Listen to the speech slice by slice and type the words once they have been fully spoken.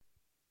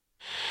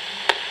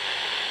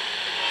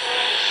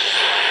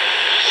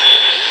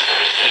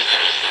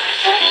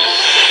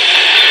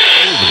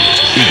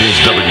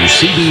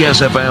CBS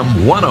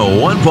FM 101.1. In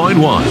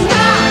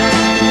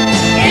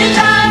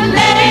the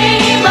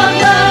name of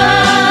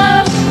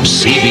love.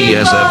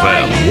 CBS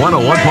FM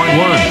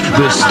 101.1,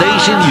 the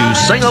station you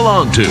sing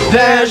along to.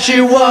 There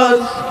she was,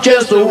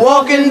 just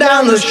walking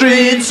down the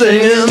street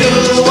singing,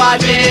 do I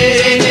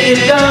did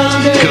it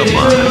done. Come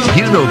on,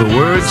 you know the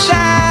words.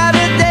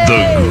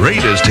 The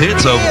greatest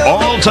hits of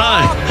all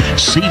time.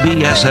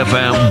 CBS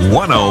FM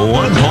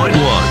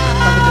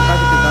 101.1.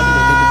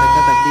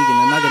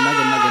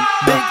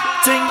 Big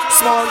thing,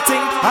 small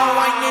thing, how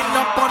I need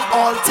up on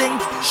all thing.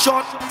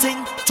 Short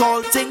thing,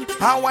 tall thing,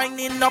 how I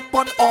need up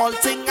on all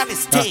thing. And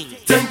it's ting.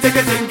 Ting, ting,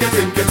 ting, ting, ting,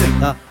 ting.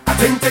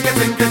 Ting, ting, ting,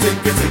 ting, ting, ting.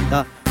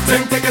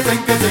 Ting, ting, ting, ting, ting, ting.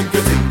 Ting, ting, ting, ting,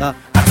 ting, ting.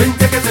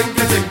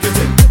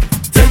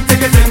 Ting, ting,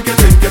 ting, ting,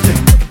 ting, ting.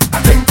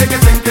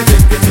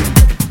 Ting, ting,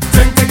 ting, ting, ting.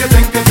 Ting, ting, ting,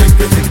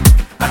 ting, ting.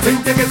 Ting,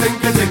 ting, ting,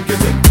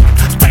 ting, ting.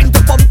 Time to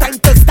pump, time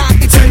to start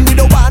the train. We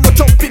don't want no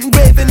jumping,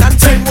 waving and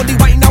ting. Only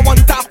wine I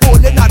want to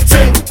hold in that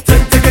ting.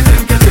 Ting, ting, ting,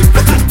 ting, ting.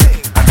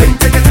 Ting,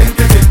 ting, ting, ting,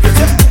 ting.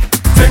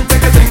 Ting,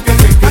 ting, ting, ting, ting.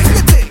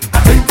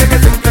 Ting, ting,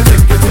 ting,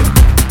 ting, ting.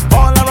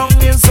 All around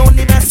me is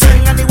only best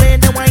ting. And the way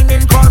the wine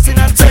in causing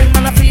a ting.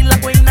 Man, I feel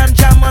like wine and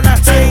jam on a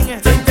ting.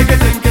 Ting, ting, ting,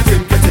 ting,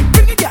 ting.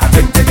 Bring it down.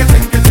 Ting, ting, ting,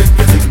 ting, ting.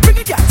 Bring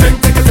it down. Ting,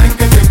 ting, ting, ting,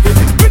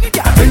 ting. Bring it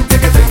down. Ting,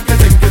 ting, ting, ting,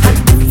 ting.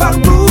 From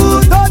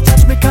rude, don't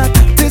judge me, 'cause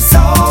this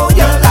how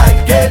you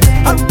like it.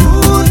 I'm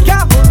rude,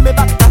 can't hold me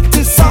back, that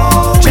is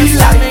how we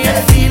like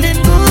it.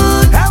 Feeling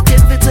good, I'll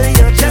give it to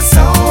you just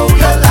so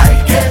you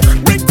like it.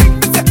 Bring it,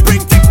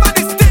 bring it, man,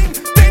 this thing,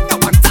 I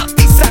want that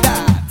piece of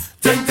that.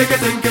 Ting, ting, ting,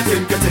 ting,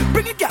 ting, ting.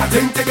 Bring it down.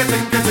 Ting, ting, ting,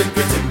 ting, ting, ting.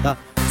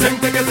 Ting,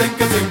 ting, ting, ting,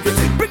 ting,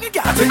 ting. Bring it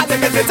down. Ting,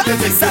 ting, ting, that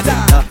piece of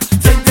that.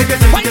 Ting, ting, ting,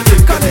 ting, ting,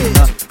 ting. On it.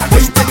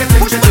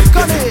 Push back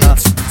on it.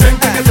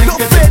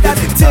 Don't fade at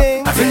the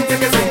ting.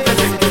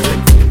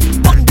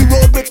 On the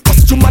road with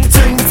costume and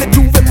ting. Say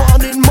Juve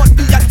morning,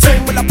 Monday and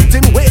ting. Well, I put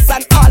in waist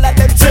and all of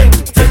them ting.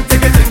 Ting,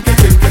 ting, ting, ting,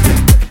 ting.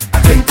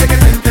 Ting, ting,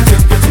 ting, ting, ting.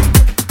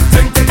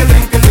 Ting, ting, ting,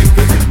 ting, ting.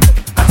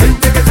 Ting,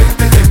 ting, ting,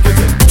 ting, ting.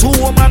 Two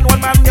woman,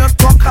 one man, you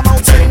talk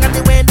about ting. And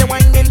the way the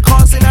wine in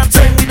causing a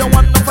ting. We don't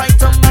want no fight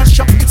to mash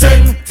up the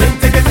ting. Ting,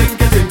 ting, ting, ting.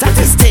 That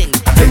is ting.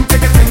 Ting,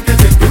 ting, ting, ting.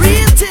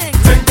 Real ting.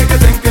 Ting, ting, ting,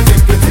 ting.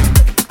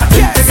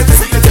 Yes,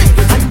 sing ting.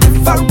 And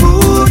if I'm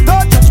rude,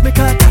 don't judge me,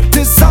 'cause that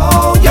is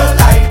how you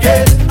like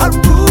it. I'm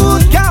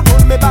rude, can't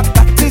hold me back,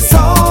 that is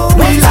how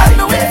we like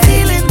it. We're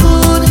feeling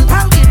good,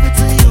 I'll give it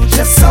to you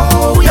just so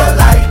you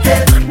like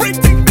it. Bring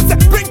ting,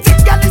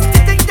 girl, it's the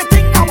thing, the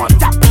thing, I want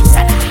that piece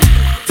of that.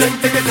 Ting,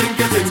 ting, ting, ting,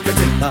 ting, ting.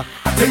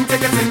 Ting, ting,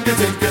 ting, ting, ting, ting.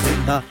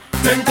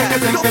 Ting, ting,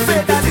 ting, don't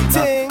fade at the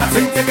ting.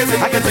 Ting, ting, ting,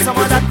 I get some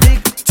of that big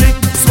ting,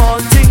 small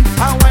ting,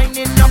 I'm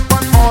winding up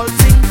on all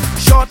ting.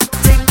 Short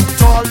ting,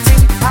 tall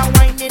ting, I'm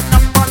winding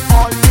up on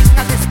all ting.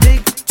 And this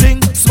big ting,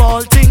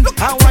 small ting,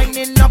 I'm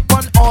winding up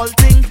on all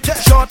ting.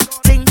 Short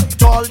ting,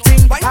 tall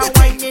ting, I'm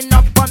winding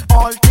up on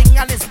all ting.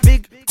 And this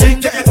big ting,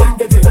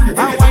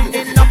 I'm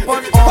winding up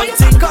on all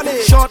ting.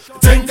 Short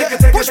ting,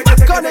 push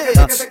back on it.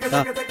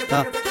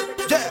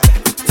 Yeah.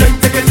 Ting,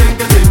 ting, ting, ting,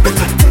 ting.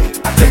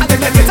 I think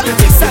that it's a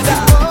piece of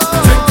that.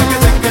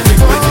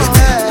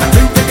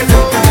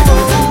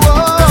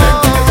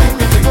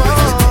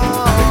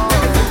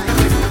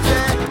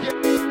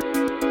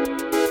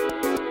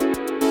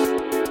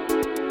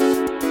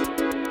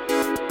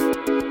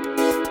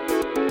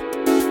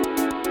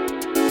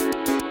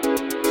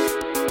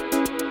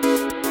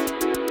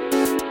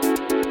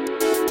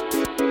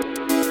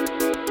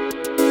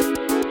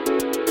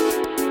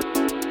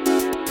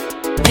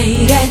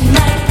 Late at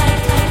night.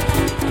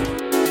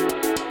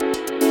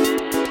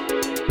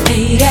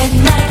 Late at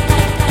night.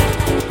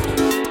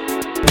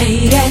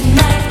 Late at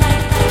night.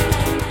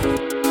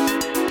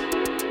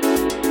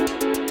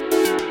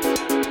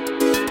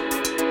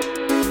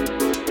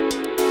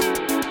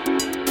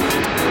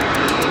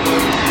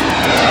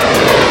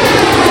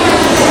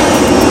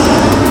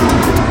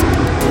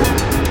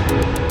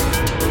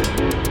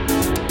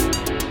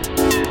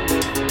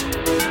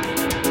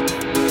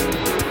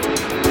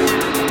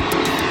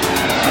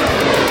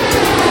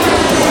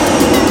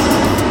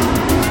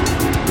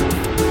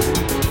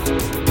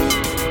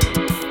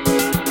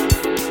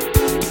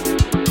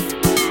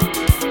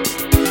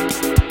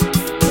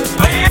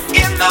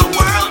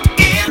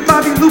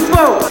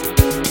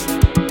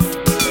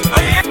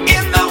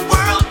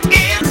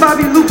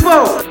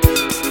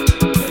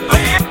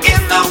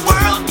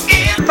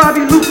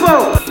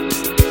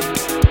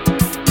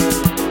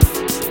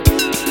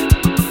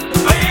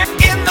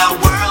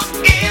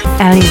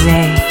 Alizé,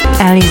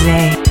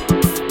 Alizé,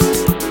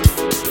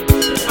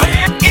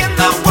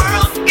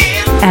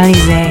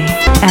 Alizé,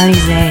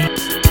 Alizé,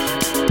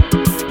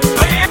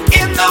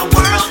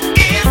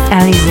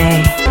 Alizé,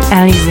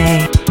 Alizé.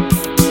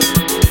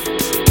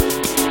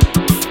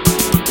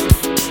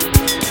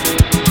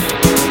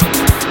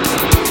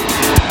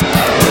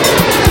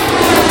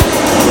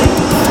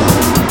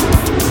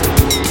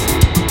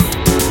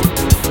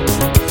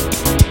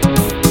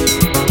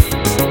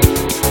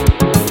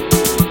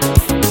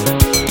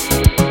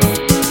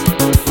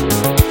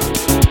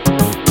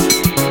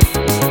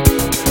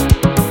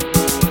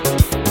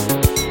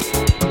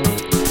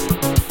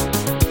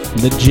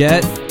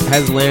 jet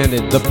has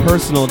landed. The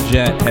personal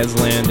jet has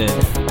landed.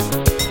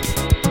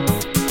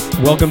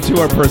 Welcome to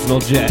our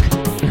personal jet.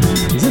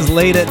 This is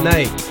Late at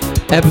Night,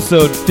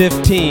 episode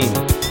 15.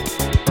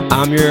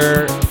 I'm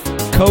your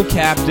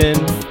co-captain,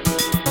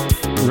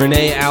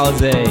 Renee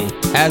Alizé.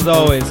 As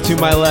always, to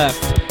my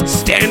left,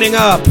 standing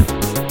up,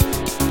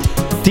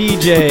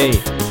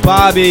 DJ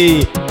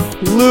Bobby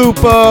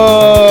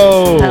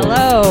Lupo.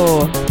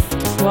 Hello.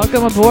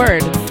 Welcome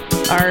aboard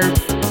our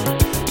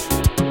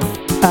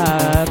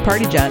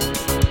party jet.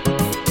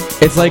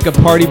 It's like a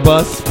party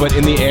bus, but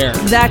in the air.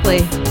 Exactly.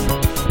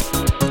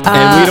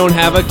 And we don't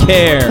have a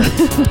care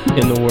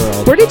in the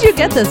world. Where did you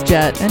get this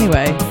jet,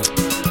 anyway?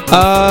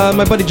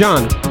 My buddy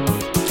John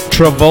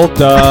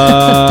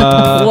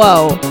Travolta.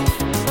 Whoa.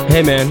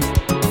 Hey, man.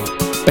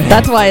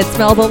 That's why it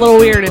smells a little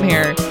weird in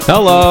here.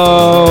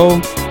 Hello.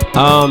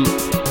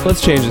 Let's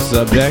change the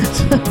subject.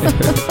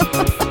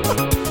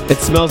 It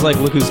smells like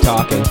Look Who's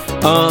Talking.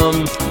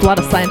 A lot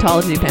of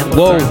Scientology pamphlets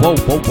Whoa.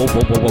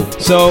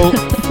 So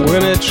we're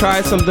gonna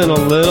try something a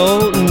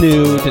little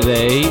new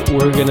today.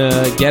 We're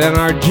gonna get on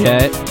our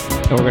jet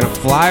and we're gonna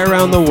fly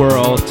around the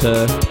world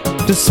to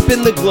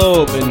spin the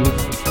globe and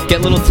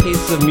get little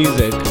tastes of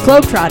music.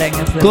 Globetrotting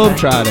is the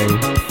Globetrotting.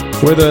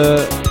 We're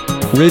the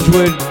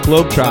Ridgewood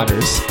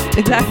Globetrotters.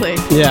 Exactly.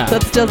 Yeah.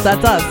 That's us.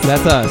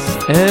 That's us.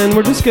 And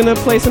we're just gonna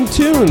play some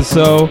tunes.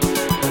 So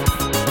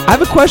I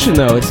have a question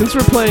though. Since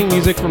we're playing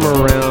music from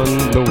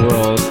around the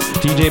world,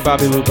 DJ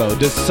Bobby Lupo,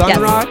 does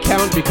Sun Ra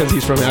count because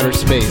he's from outer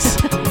space?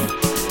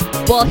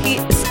 Well,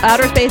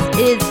 outer space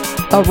is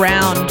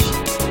around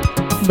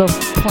the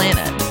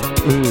planet.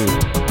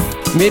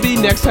 Maybe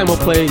next time we'll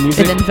play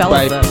music by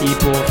envelops it.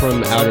 people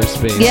from outer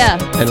space. Yeah,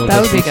 and it'll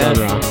that just would be good.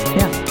 Sun Ra.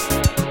 Yeah.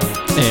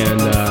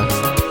 And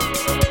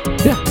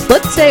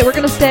We're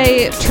gonna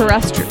stay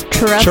terrestrial.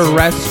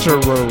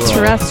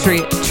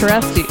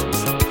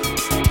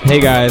 Hey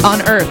guys.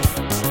 On Earth.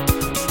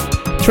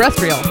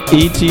 Terrestrial.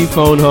 E.T.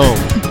 phone home.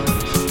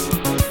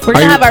 We're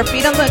gonna have our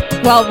feet on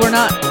the. Well, we're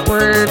not.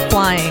 We're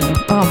flying.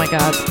 Oh my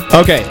god.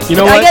 Okay, you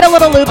know what? I get a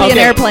little loopy in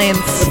airplanes.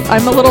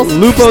 I'm a little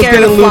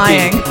scared of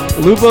flying.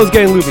 Lupo's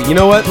getting loopy. You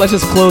know what? Let's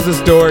just close this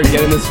door and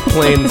get in this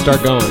plane and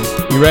start going.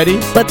 You ready?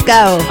 Let's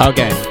go.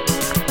 Okay.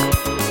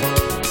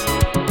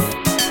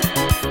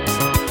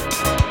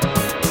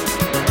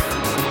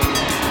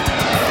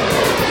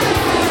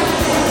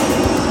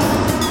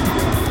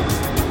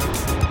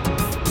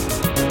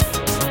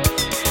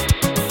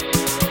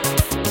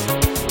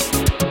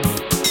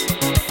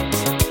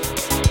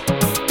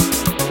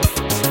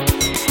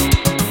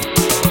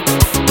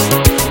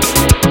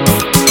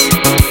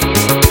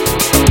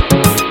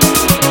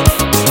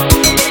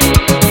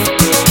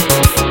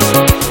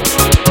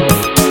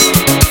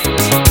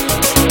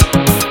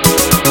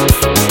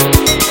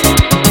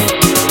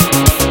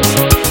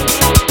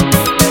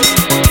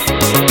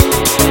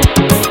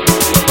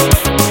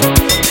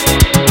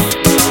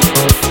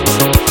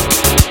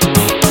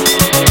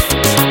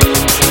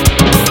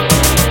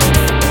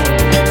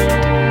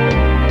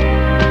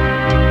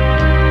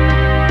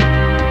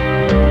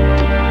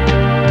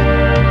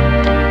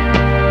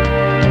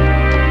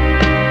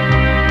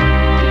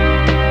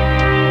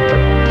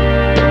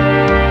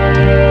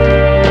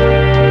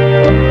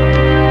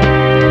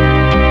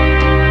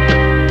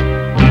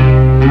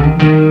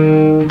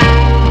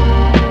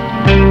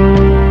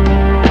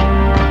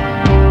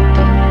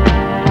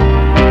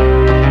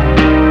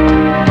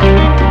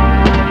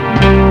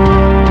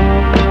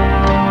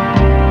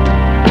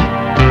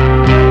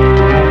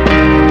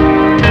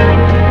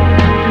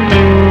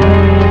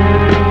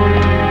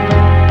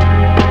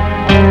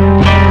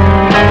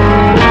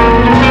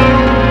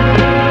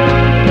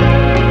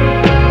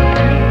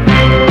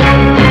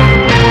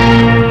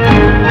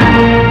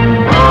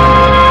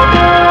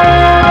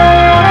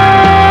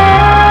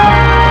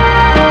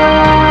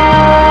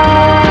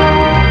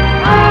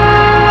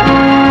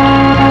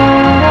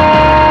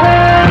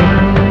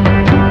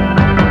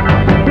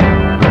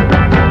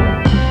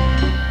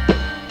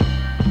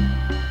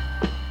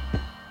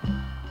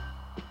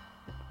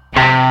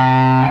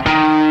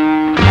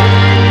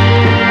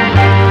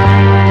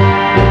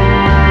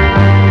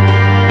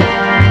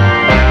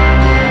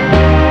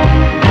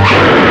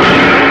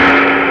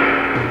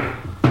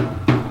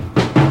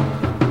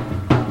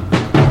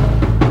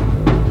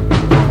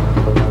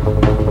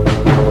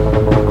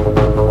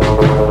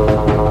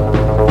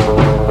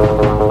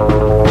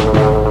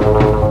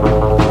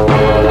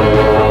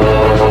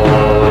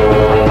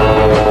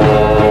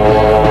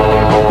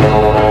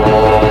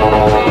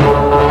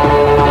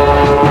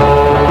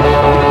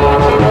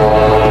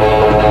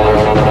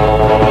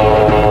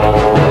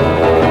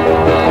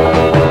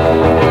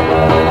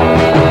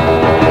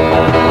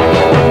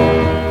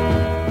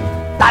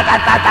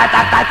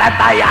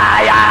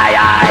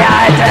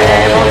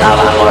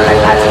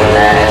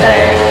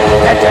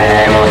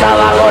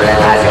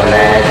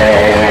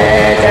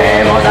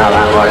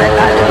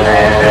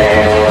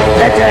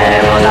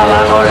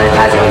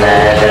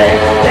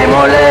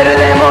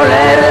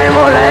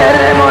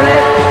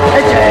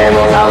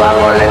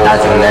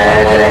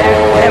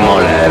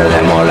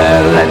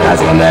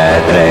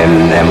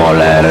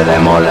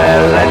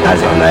 demoler la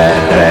estación del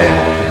tren.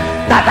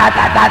 Ta ta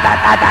ta ta ta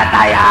ta ta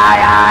ta ya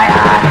ya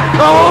ya.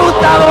 Me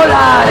gusta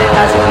volar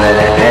estaciones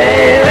de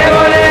tren.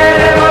 Demoler.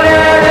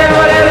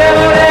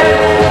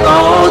 Me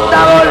gusta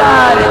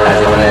volar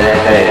estaciones de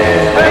tren.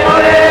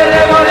 Demoler.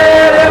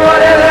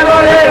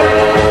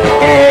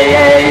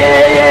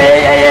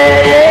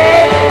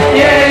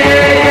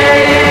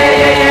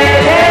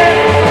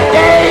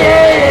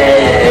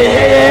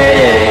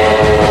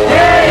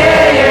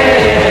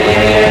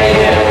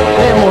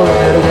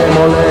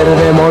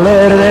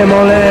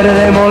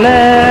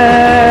 Demoler.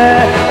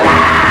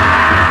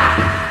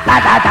 Ta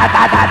ta ta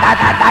ta ta ta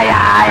ta ta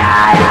ya ya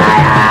ya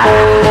ya.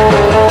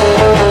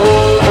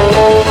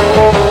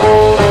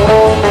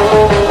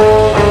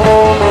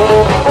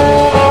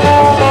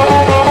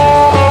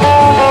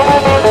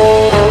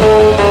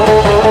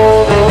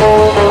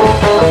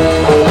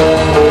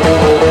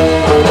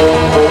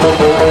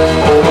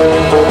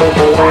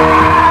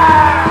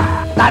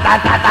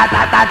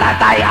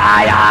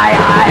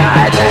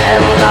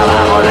 Echemos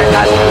abajo la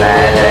estación de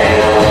tren.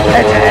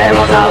 Echemos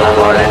abajo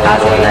la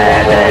estación de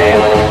tren.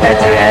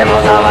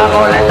 Echemos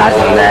abajo la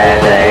estación de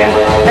tren.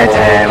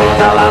 Echemos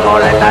abajo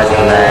la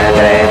estación de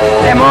tren.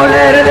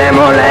 Demoler.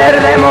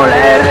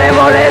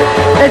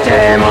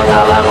 Echemos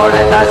abajo la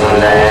estación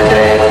de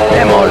tren.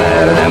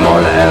 Demoler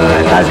la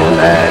estación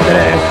de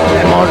tren.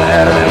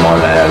 Demoler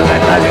la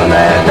estación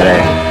de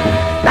tren.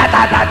 Ta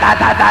ta ta ta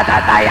ta ta ta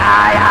ta ya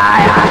ya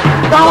ya.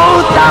 Me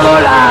gusta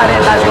volar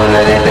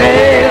estaciones de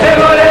tren.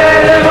 Demoler.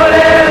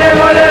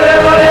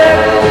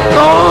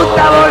 Me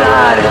gusta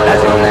volar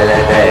estaciones de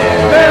tren.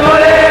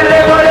 Demoler.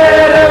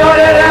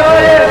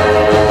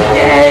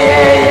 Yeah.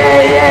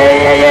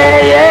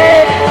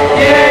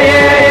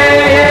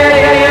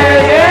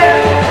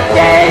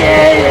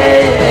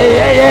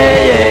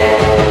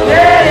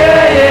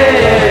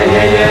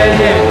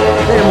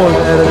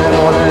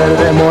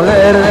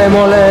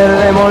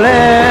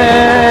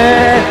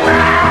 Demoler.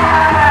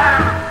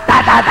 Ta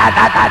ta ta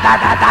ta ta ta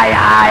ta ta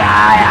ya ya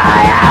ya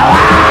ya.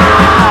 Wow.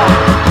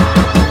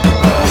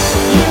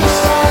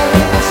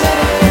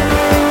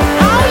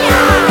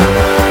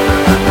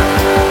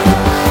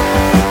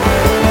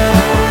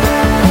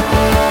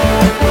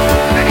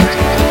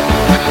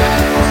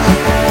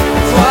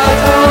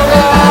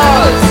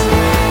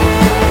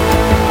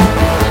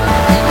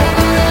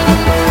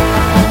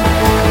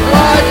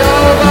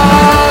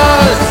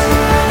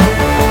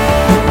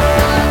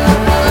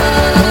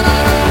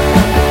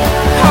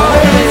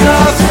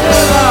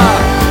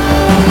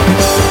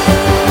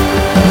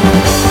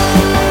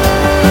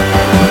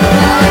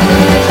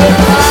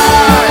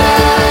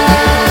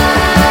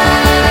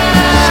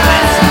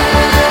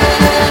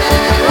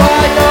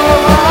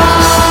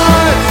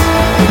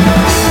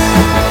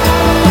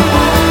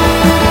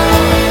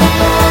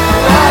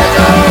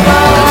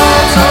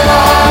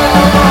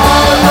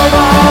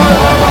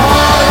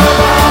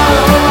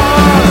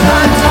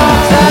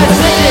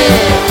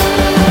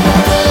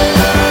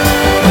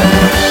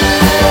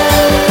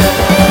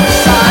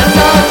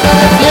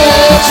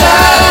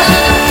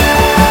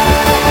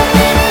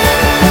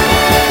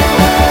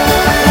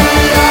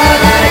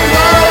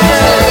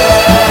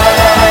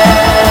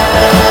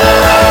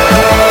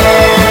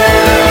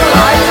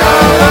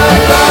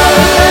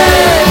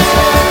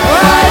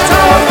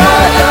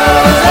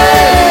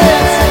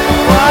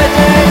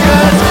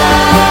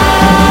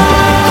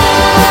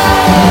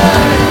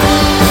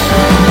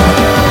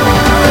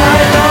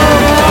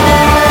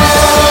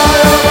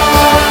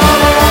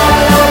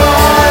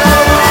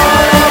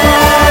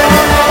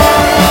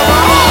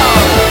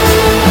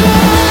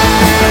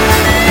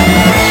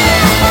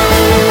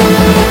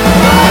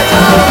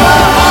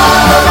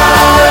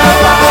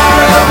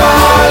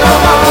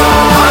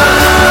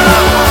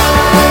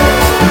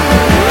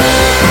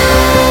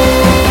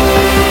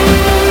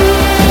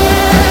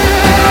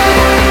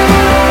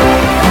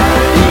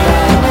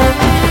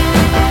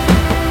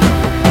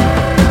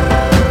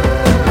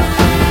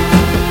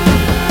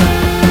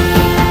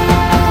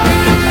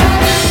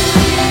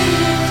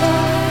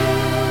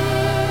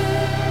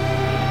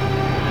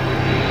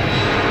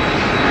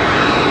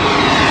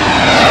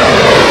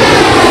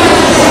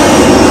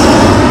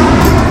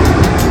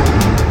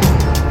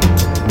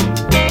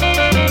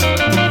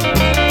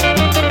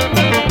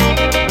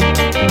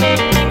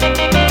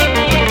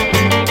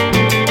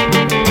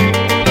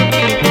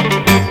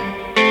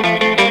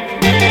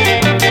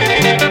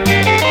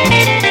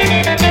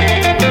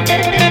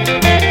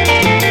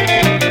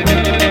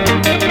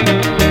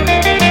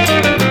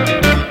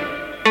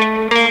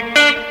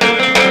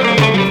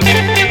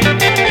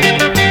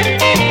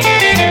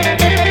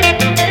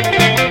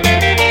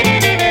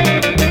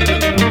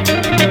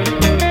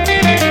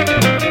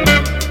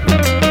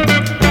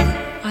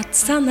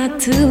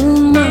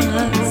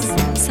 satılmaz,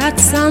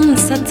 satsan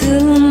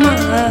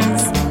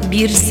satılmaz.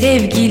 Bir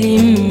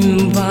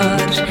sevgilim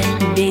var,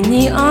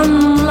 beni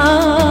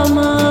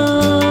anlamaz.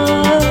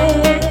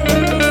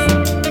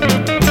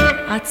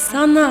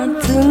 Atsan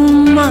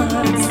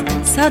atılmaz,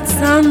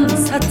 satsan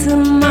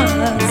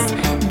satılmaz.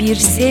 Bir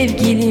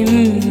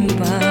sevgilim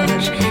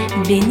var,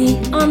 beni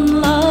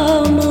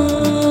anlamaz.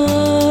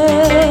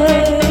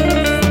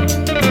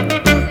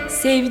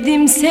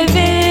 Sevdim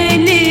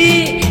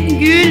seveli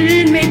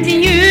gülmedi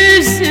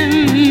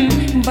yüzüm,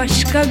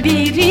 başka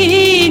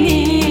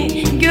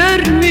birini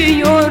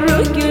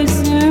görmüyor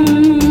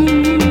gözüm.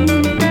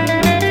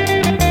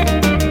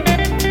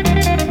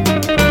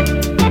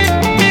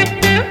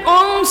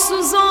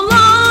 Onsuz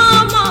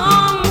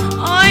olamam,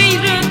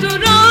 ayrı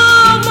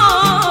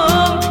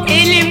duramam,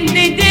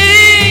 elimde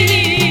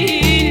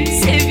değil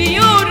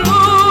seviyorum.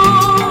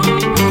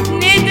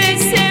 Ne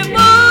dese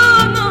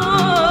bana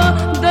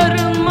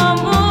darılmam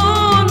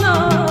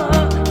ona,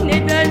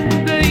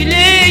 neden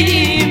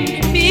böyleyim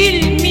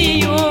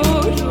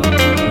bilmiyorum.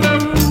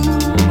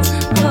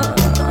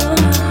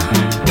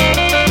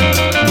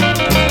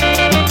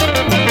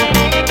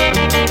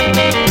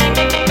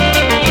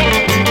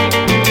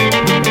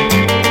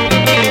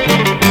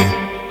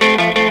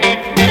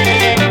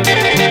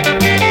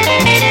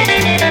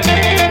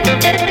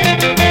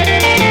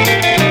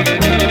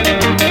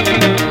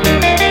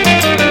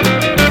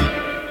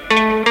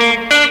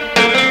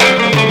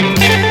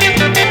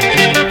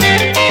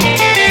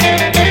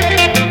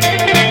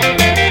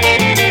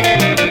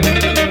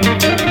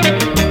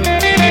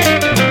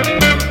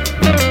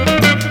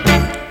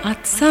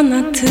 Atsan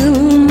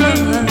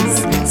atılmaz,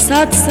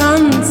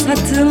 satsan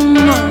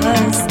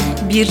satılmaz,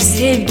 bir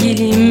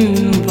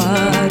sevgilim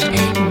var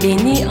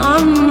beni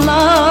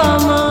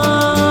anlamaz.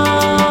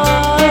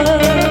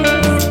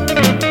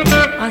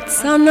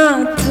 Atsan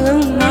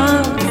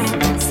atılmaz,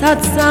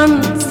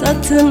 satsan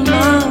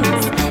satılmaz,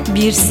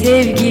 bir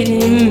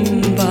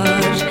sevgilim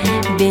var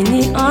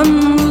beni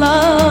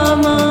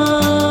anlamaz.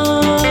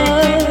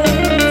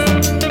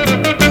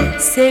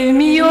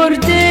 Sevmiyor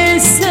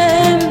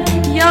desem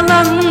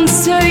yalan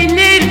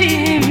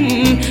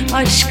söylerim,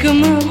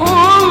 aşkımı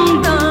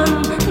ondan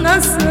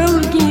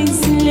nasıl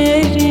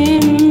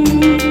gizlerim?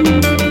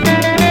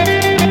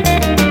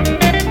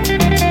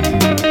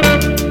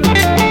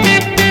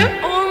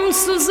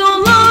 Onsuz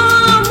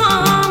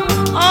olamam,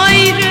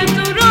 ayrı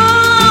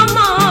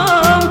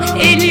duramam,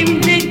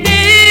 elimde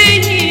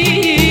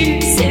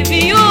değil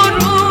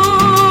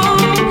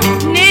seviyorum.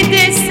 Ne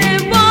dese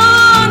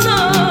bana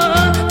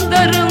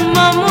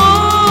darılmam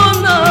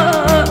ona,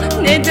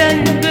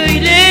 neden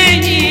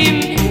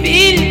böyleyim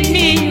bilmiyorum.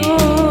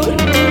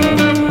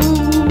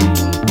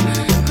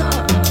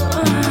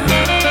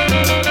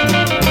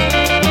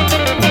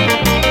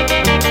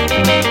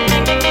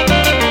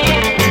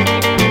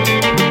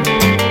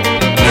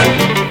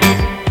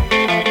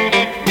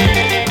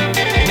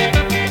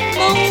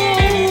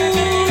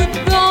 موعود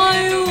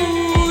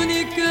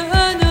بعيونك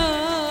أنا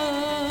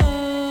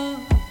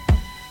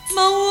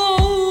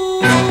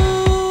موعود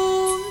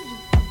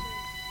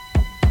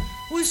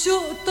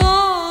وشوق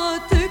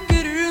طاعتك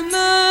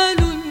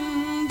رمال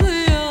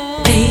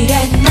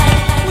ضياء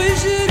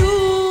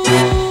وجروح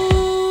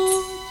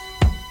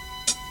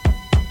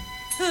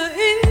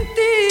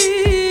انتي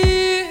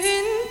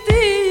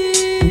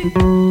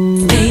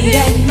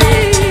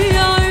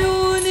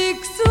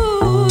عيونك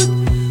سود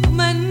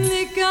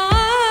ومنك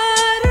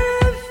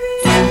عارفي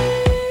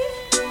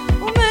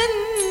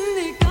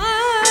ومنك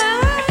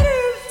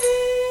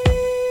عارفي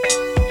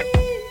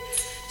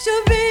شو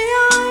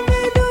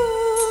بيعملوا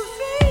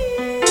في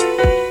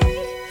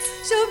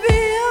شو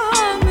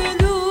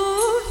بيعملوا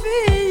في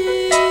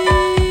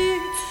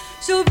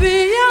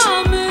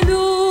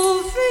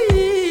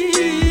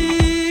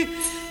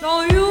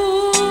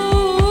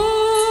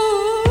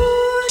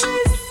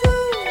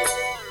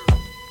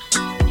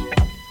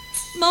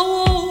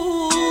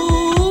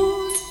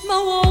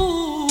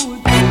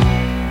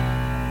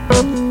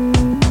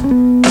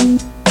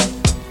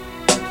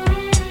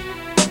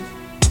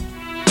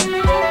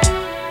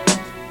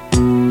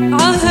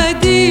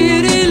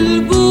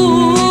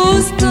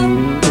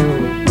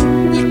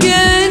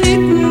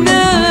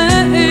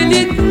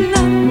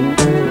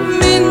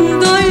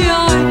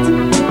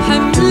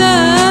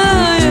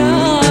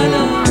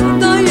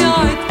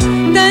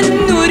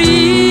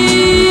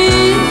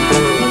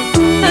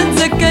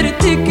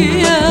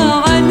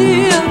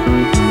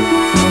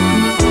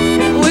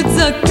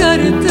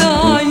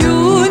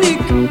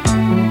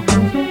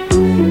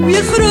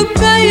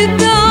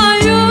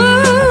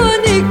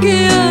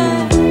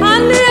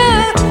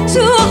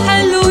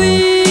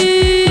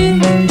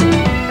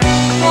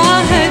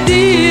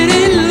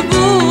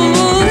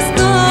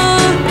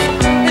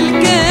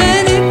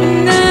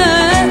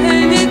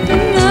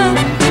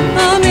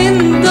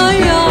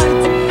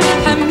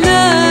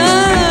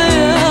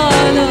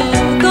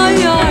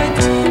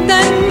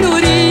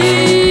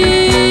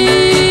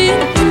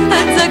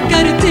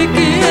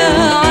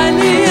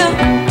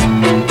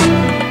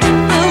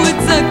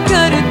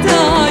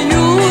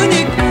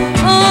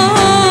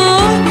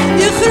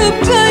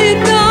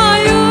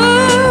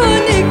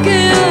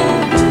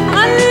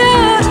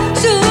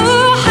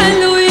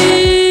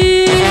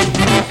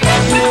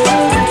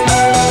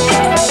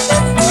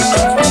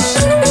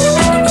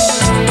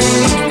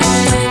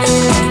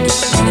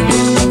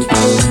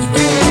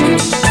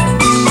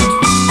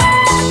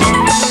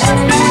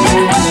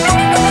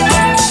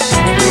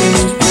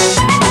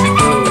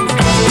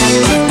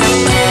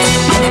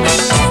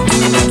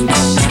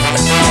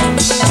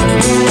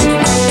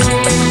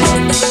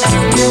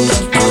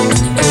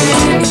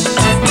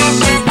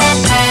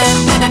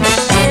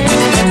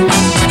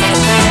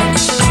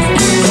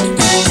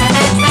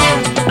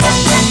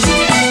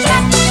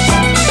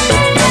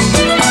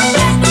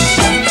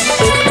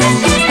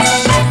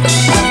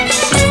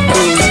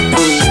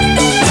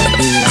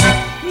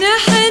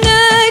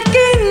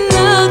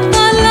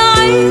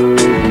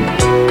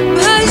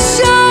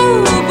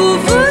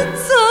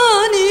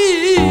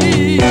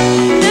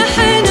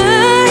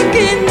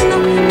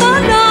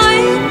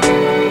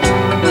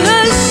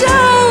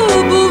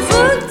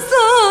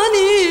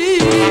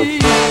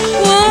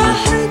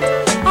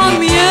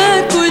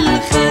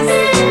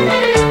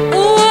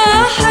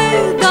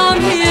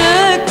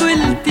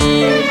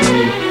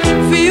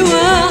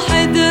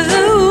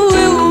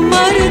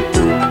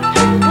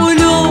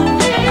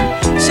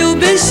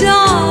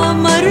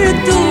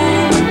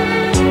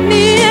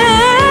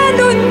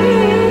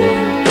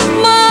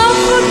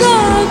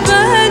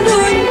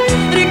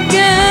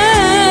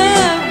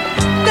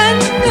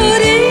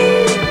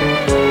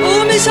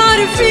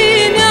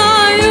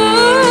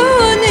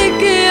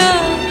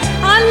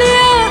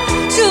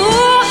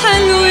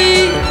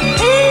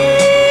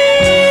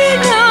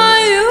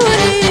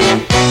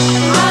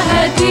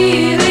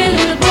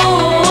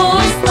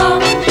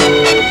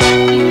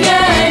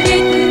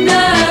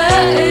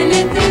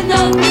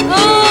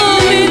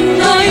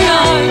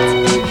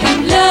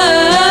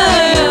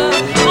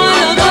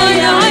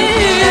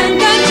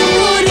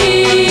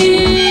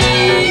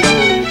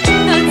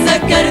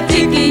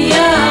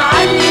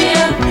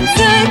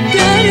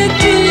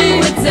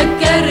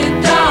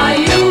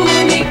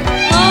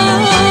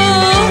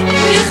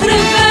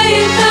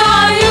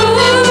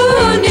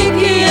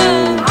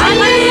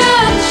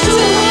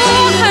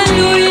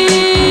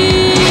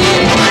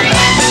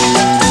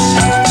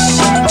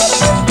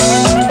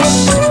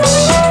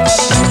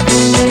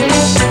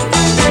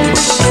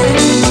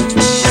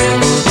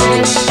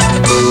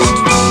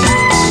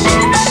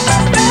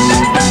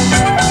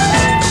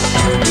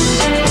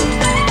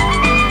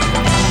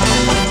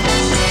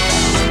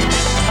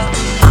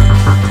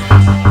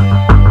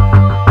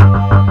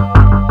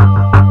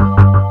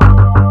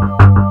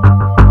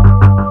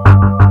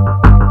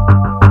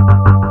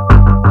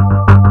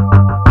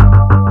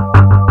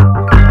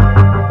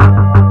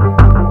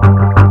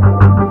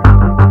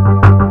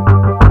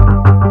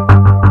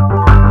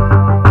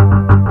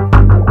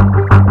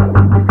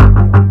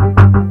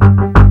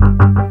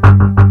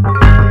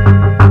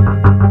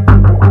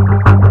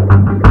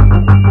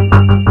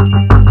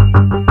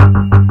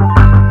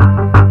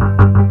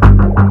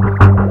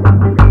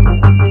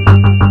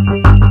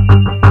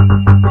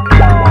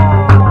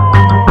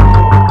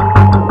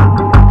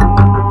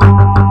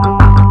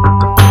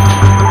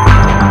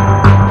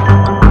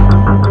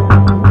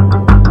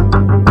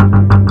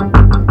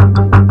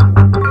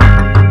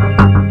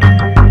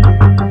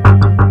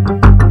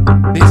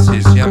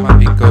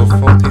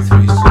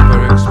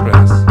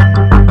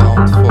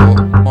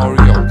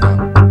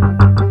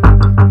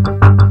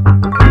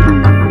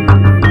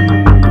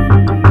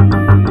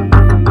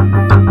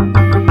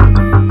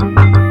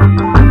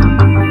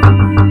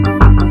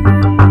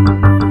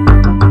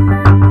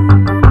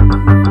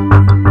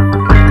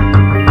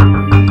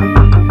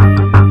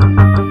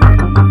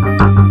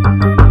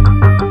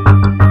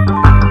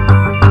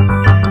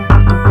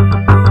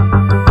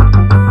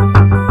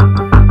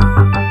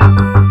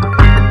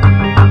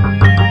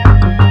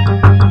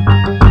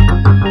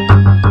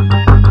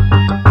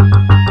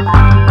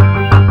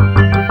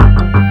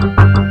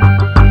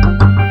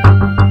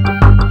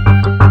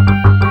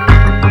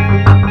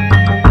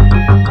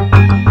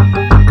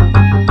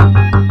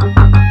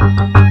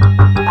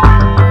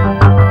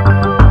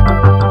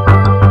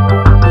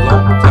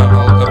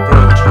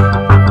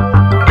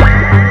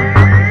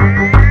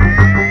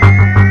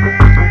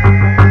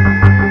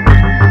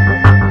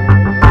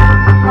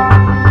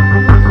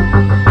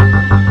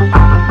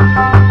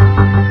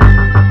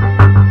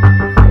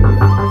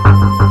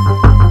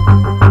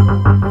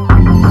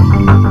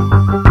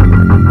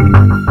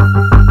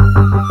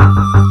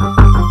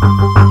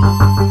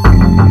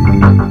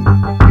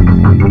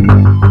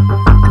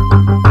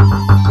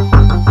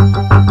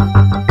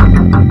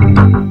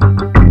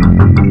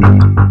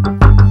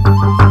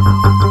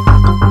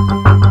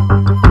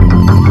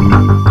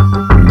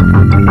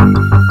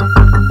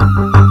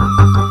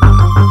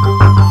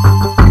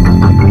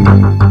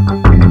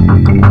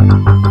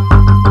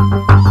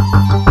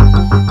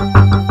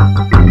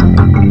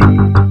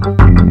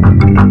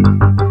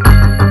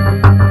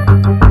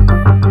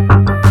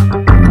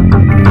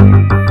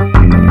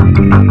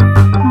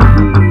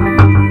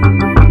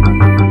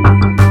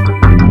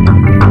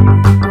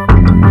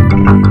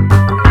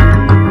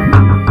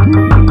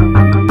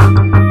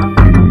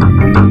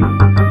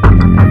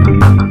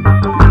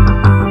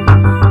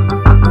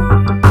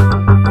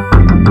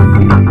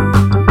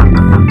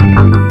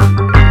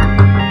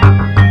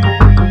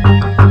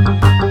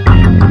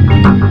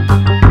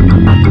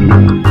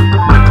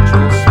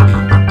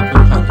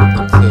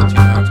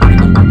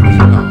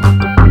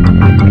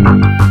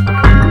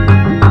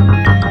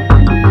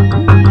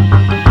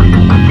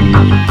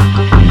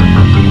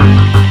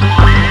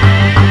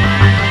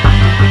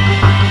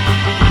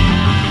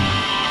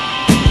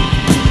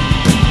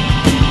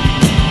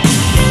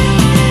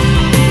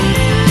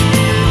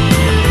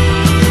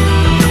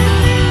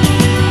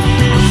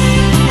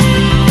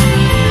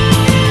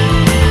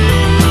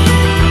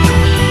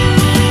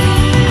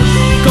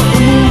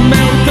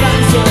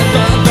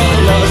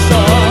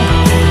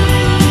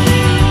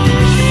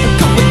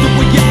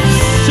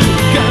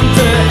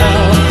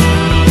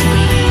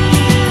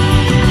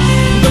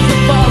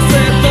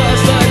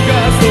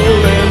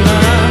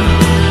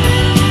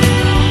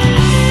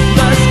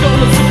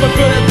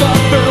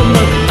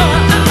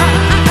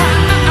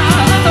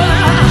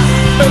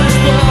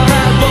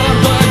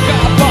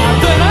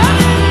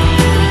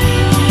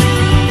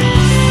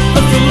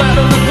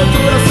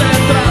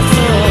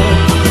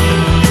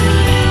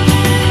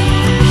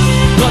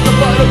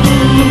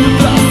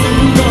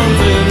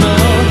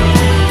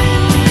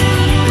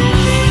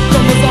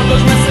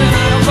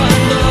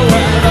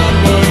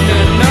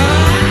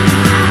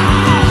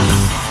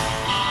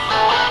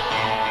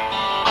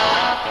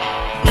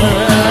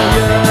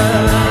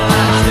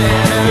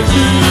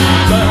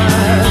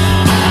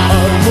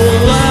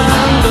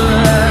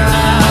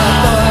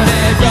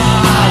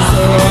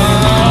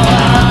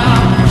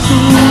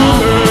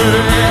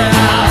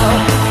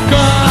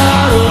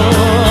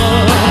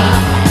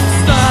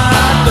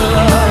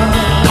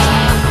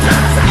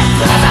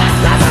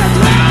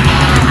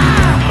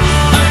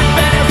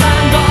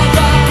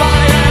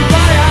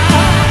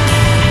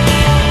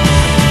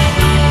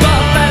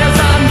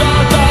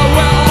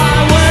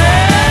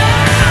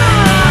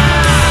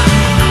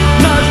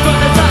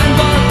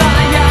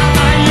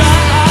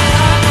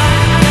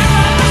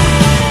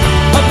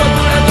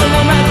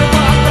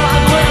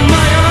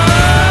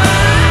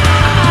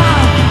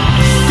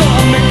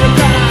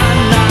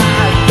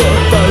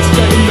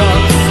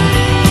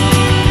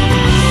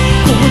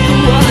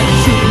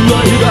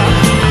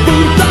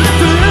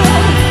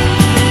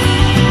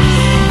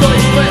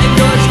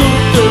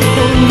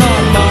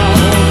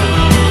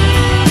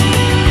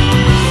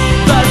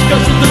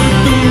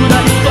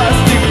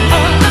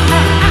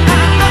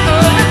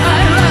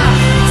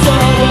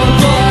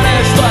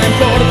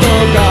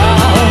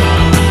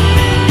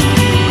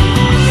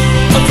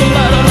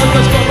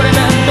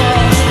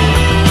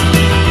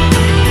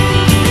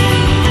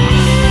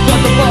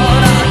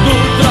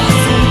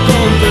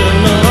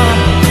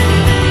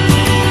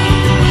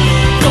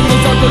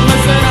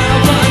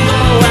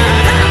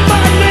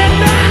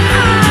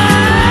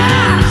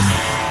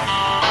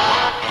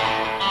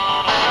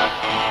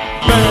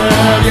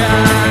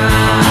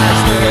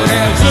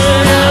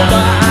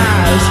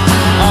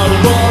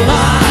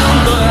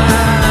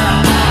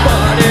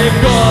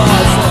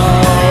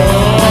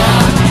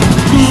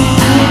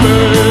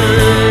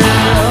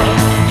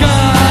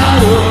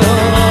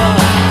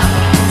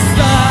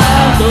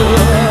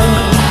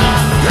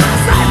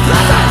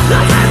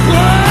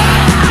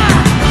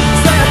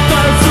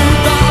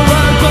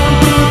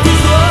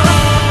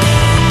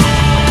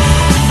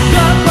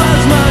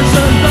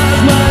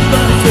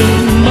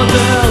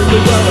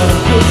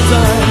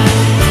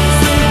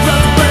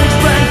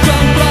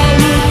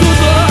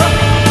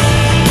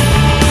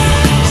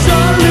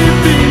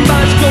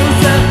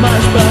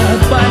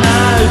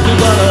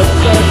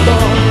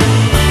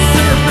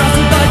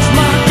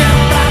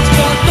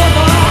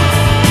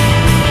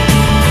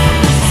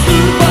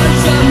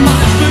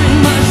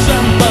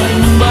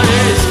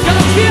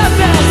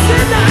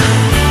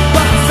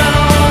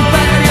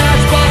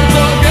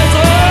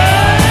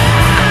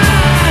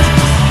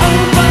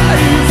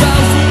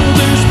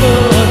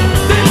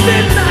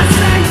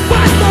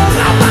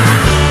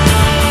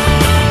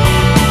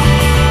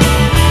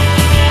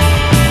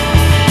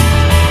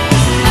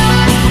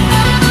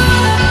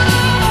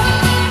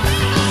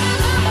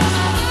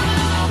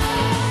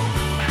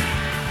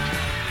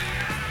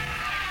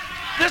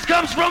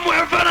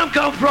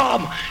come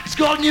from. It's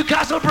called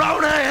Newcastle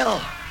Brown Ale.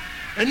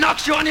 It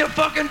knocks you on your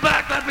fucking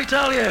back, let me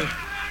tell you.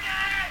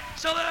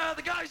 So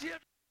the guys here...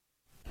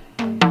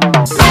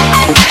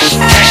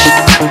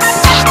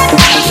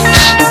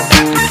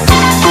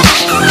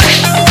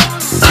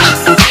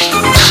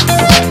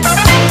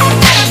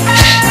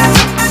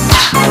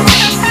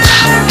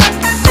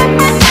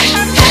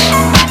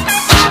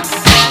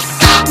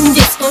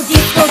 Disco,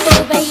 disco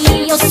dove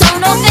io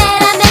sono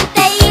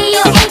veramente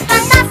io, il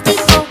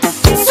fantastico,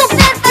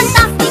 super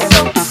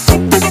fantastico,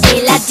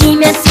 e la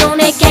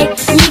dimensione che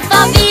mi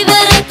fa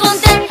vivere con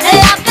te, e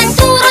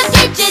l'avventura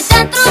che c'è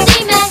dentro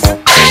di me.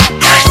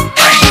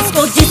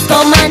 Disco,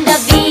 disco manda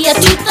via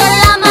tutta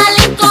la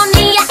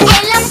malinconia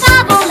e la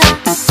favola,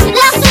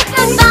 la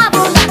super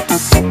favola,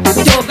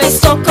 dove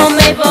sto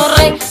come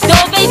vorrei,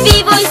 dove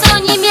vivo i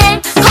sogni miei,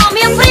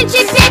 come un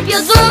principe più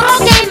azzurro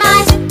che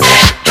mai.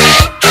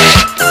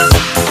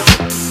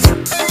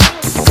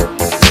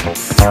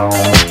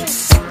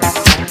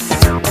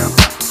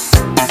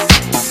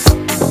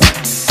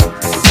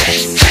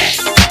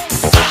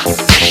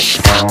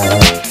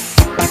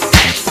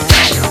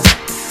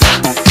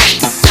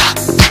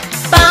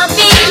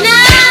 Bambina,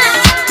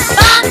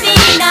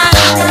 bambina,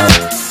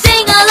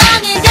 sing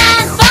along and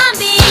dance,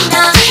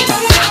 bambina.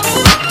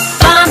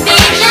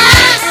 Bambina,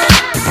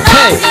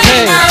 Hey,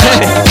 hey,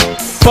 hey,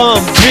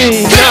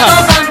 Bambina.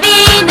 oh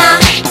bambina.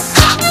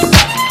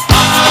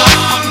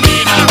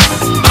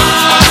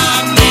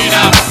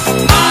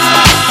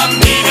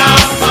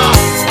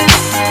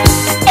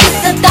 It's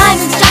the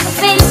diamond chocolate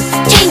face,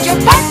 change your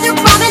partner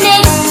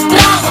promenade.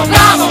 Bravo,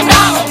 bravo,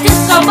 bravo,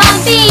 disco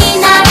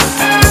bambina.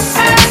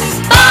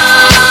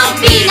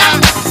 Bambina,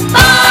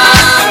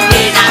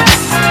 bambina,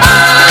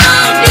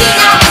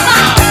 bambina.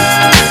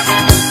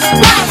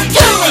 1,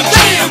 2,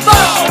 3, 4.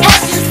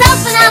 Have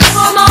yourself an ask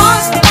for more.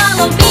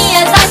 Follow me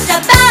as I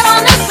step out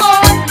on the floor.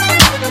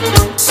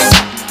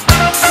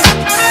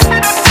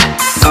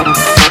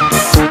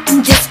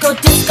 Disco,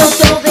 disco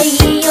dove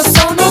io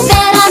sono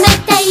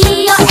veramente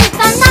io, è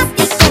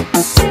fantastico,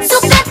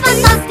 super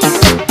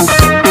fantastico,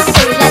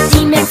 è la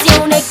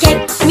dimensione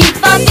che mi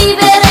fa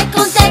vivere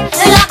con te,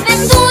 è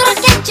l'avventura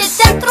che c'è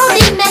dentro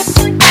di me.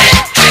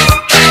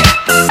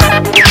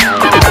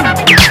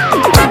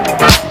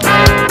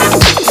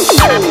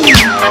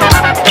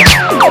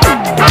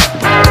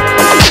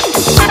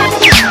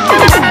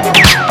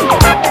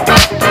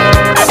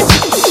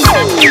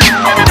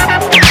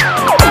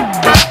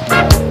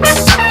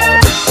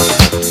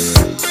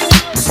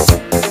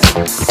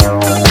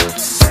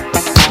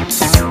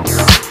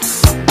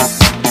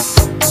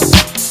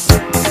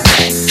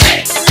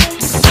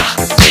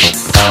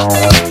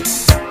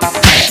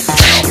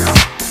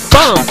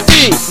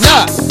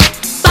 Bambina.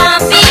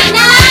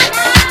 Bambina,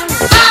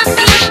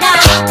 bambina,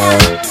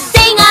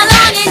 sing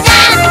along and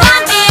dance,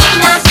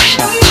 bambina.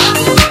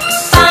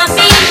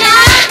 Bambina,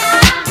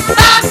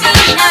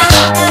 bambina,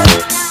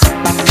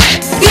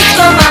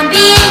 disco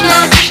bambina.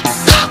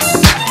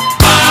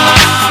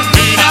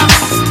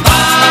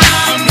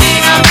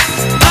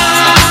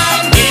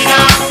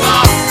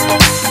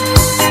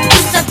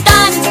 It's the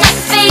diamond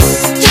chocolate face,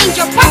 change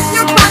your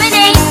partner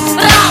promenade.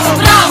 Bravo,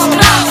 bravo,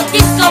 bravo,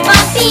 disco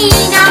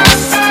bambina.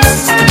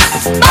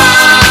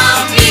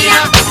 Bambina,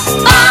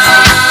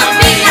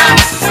 bambina,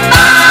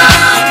 bambina,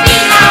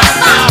 bambina.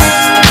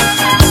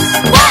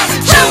 1,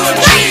 2,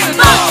 3,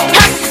 4.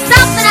 Have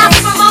yourself an ask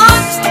for more.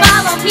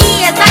 Follow me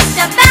as I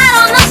step out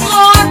on the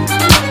floor.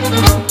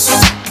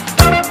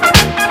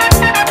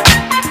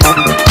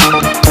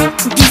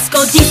 Disco,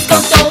 disco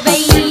dove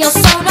io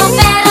sono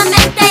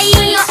veramente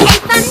io, è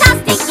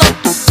fantastico,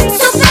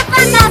 super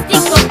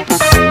fantastico,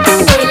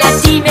 è la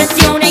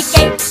dimensione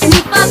che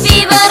mi fa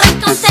vivere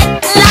con te,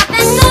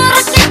 l'avventura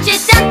che c'è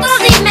dentro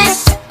di me.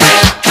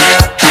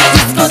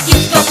 Disco,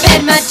 disco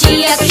per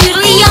magia,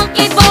 chiudi gli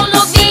occhi e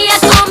volo via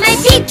come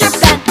Peter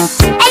Pan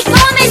e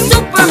come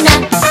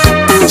Superman.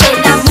 C'è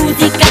la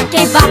musica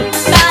che va,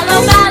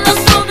 ballo, ballo,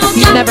 sono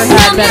già never had nel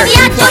mio better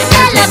viaggio in-flight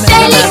della entertainment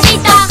than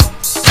felicità.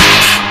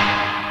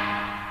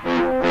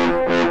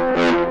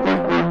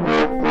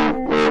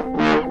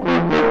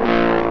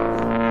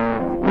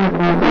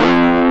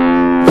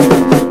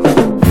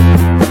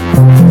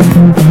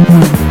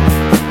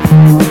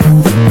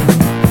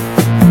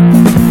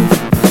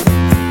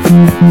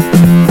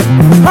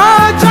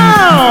 Hold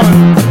down,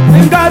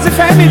 them Gazi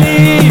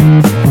family.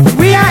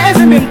 We are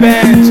Esmond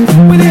Band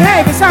with the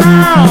heavy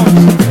sound.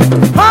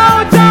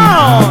 Hold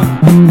down,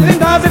 them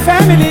Gazi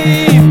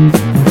family.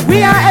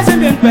 We are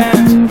Esmond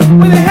Band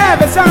with the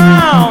heavy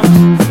sound.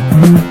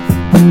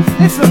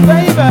 Listen,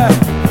 baby,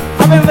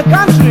 I'm in the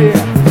country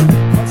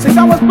since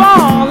I was born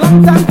a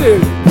long time ago.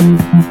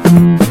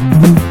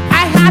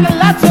 I had a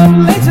lot of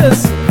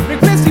letters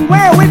requesting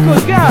where we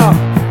could go,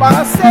 but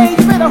I say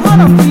you better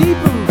hold on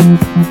people.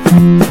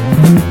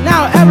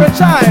 Now every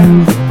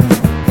time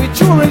we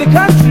tour in the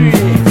country,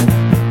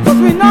 cause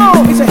we know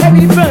it's a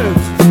heavy boat.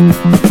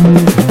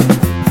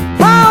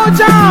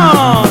 Hold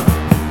on,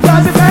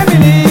 Gazi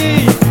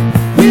family.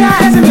 We are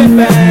Esmond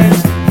Band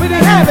with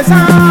a heavy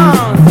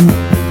sound.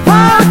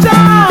 Hold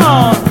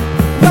on,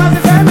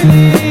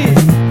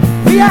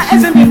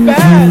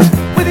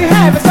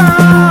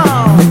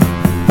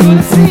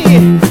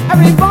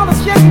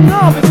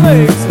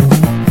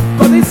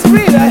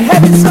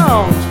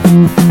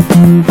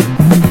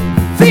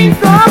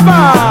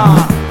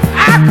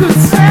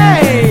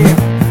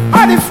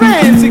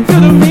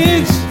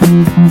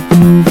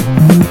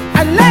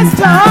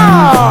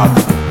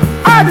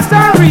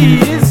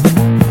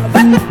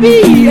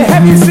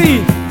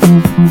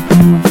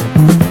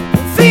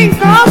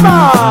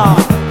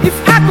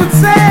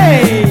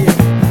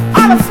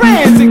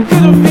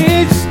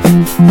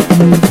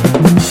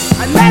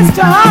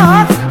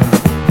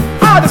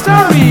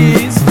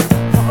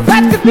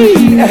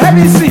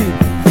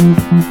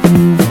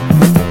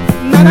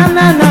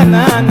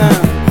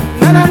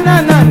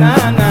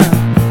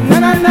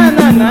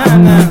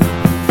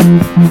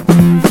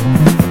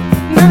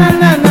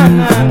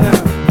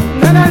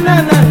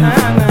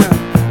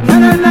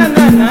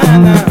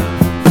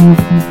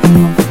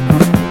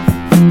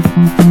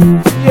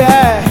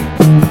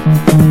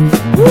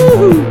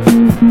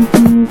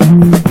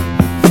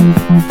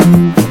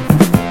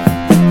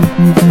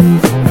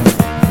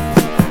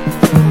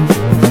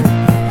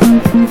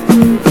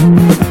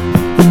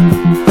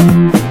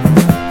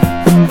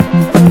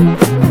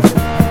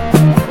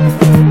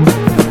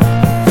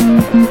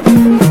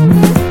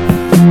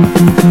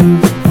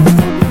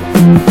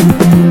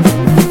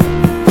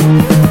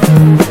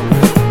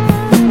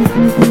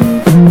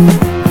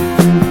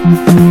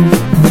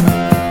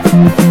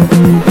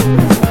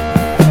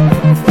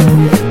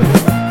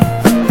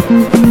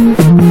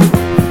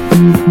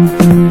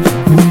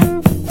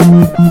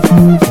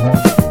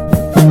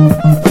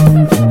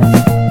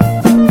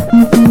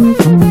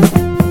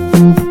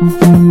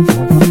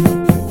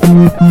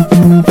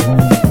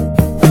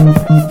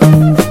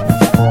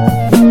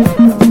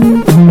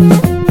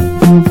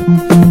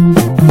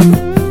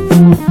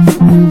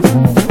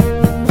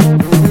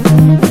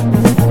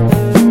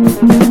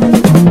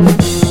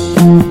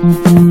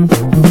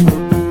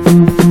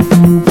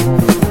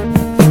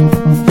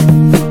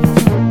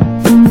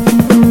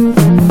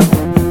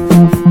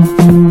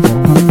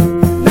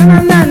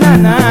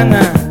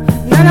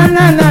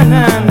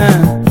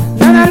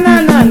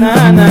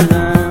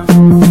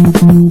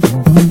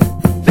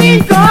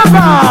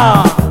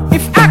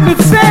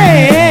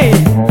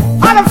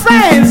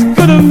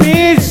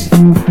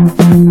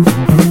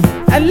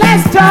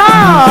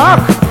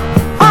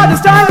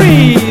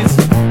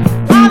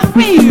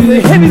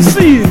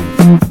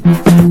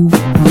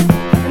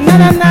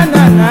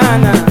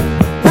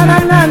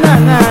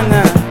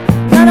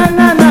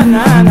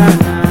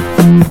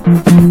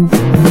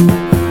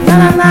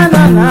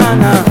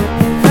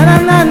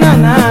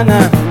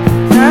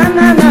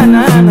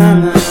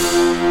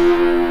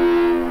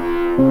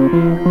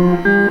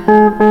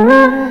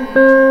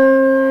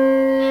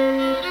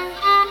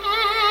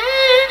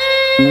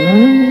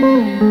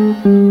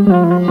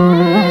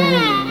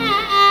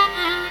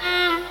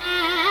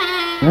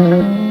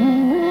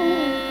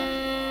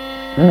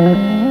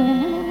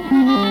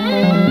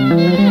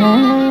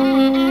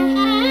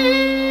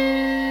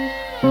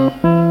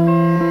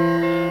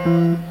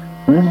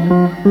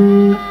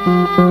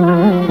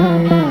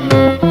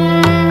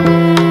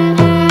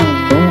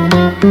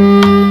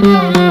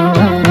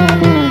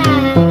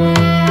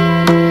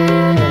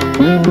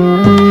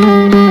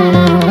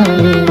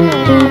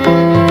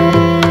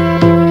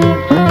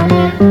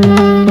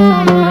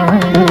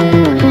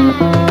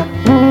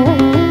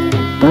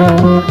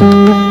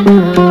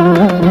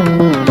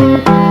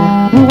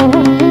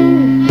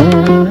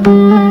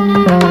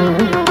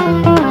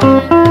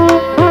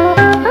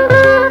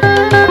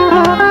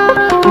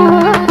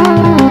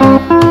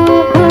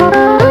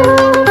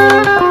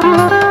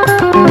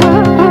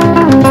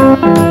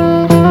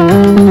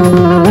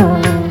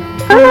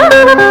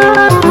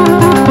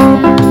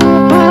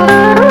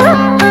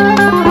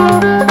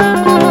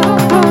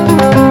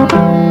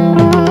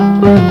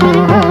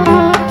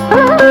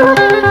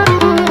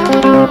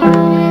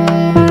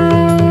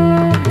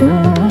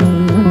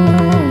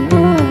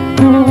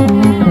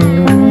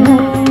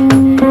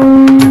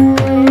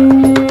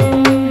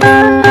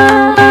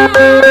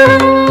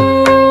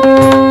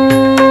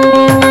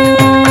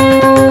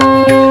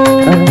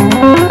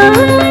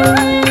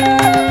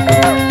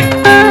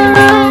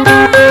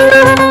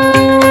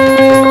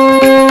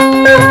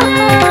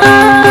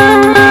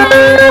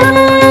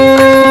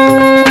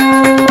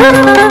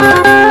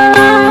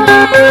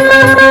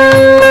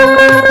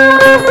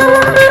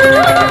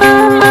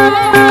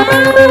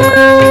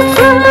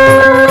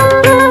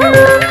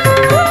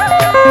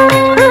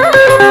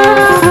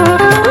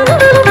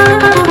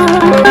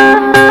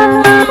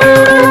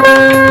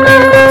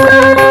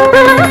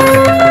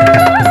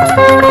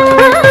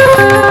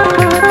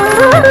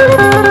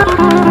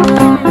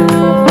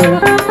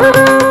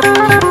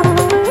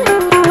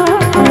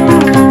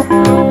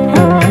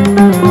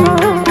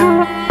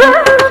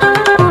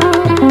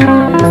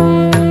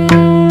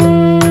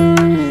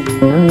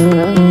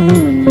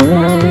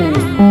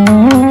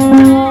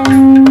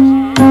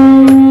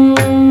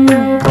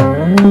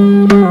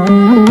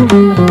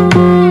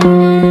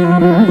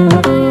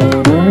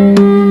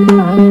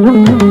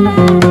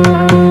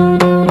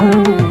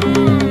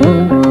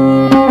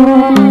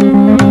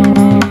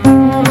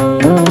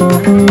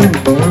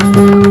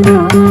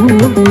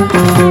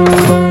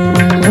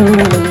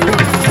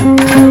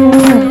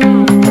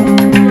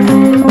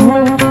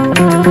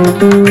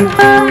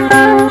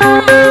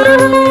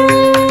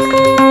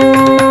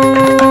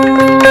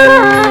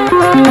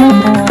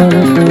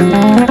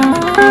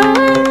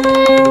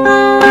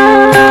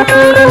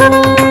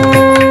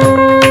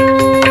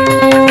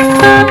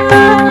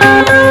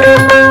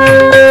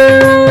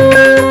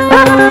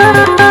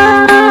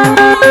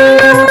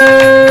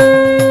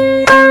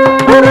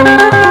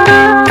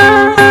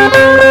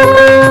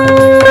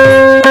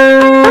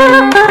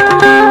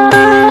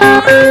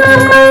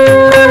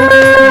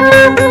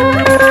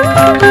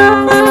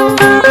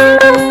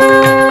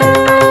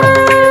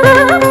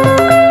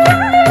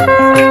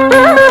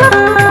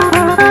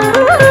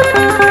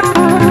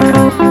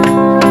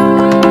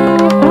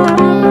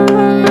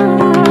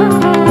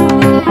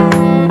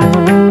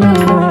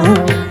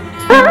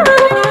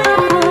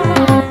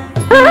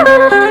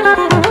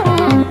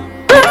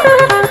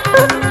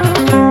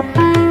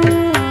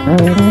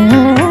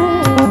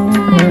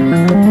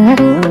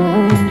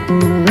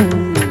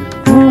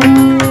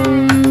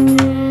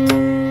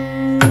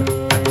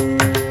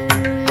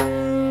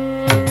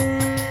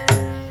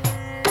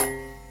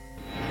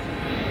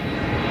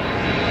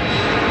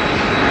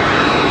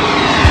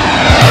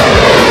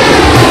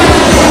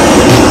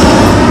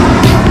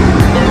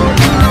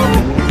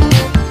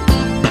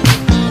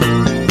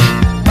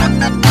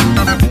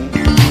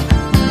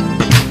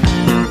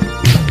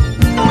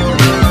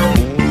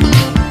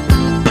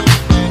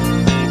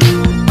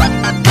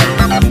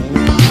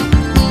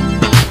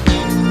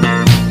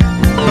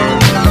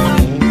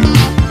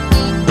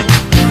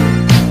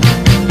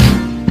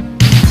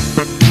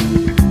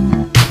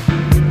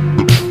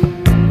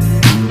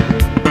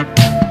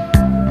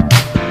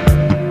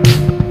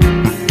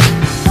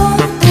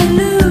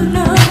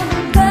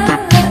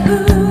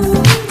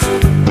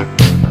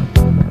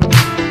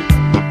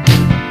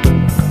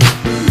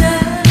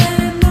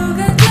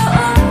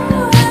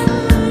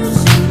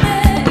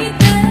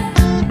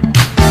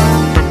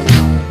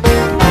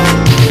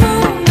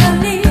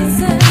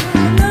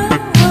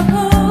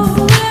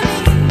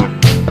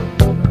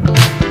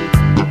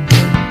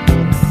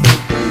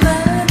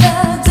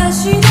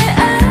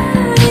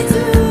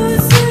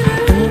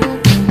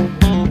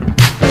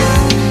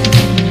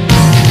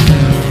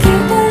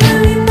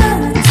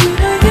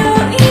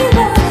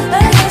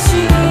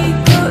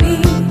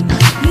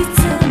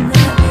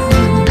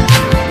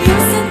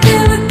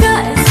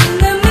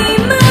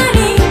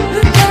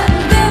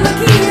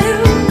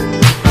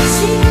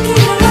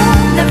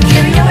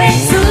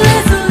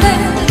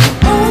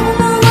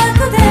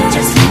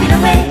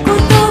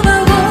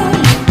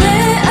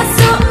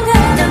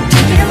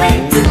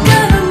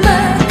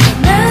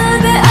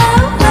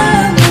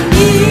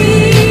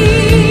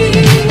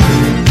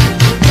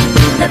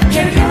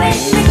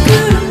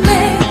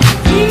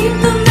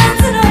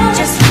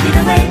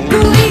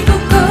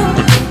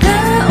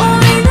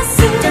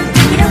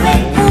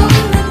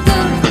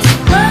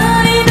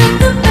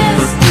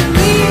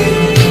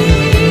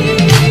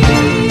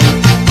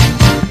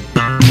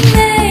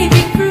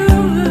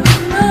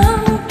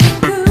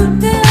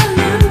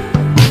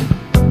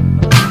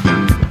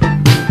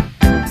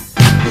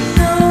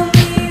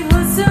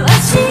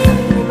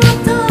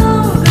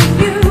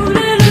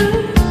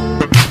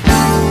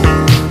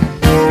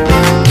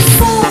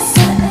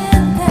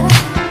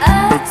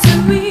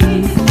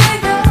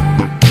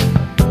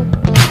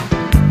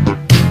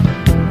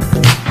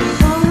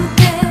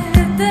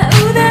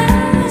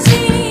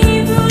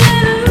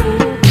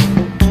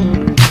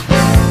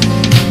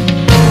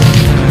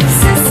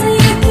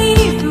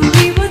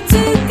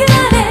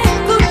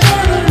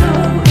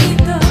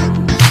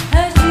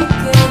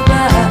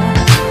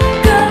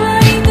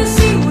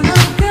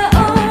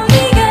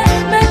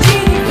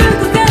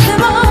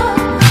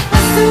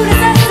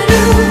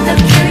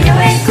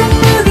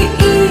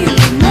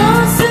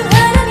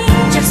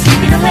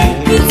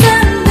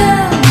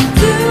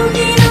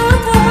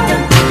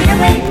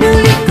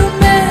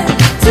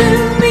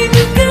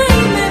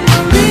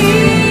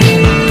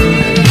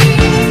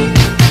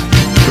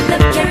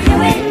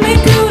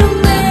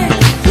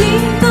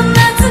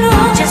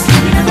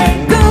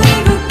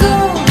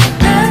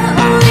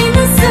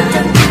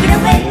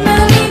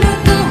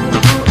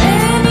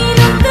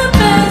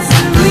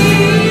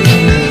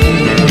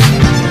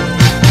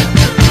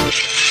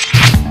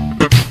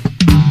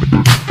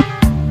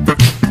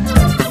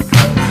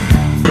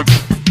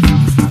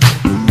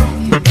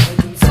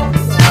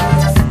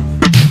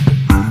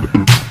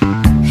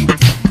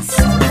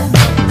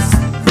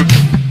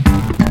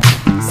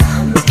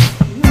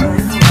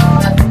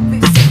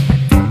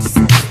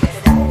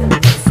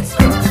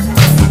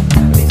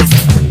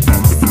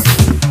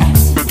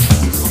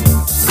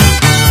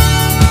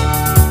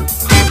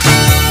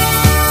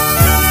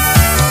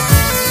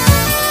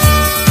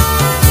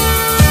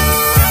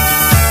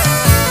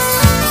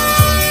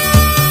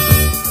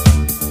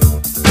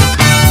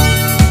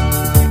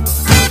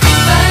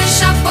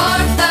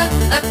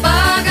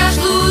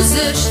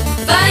 podes,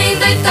 vem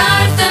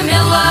deitar-te a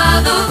meu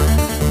lado.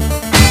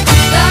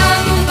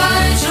 Dá-me um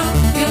beijo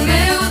e o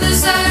meu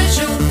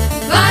desejo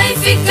vai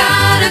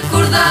ficar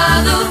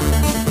acordado.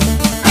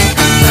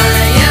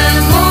 Vem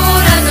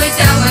amor, a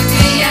noite é uma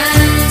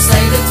criança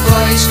e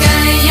depois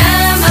quem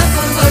ama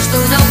por gosto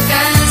não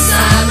cansa.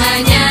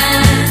 Amanhã,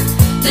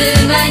 de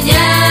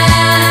manhã,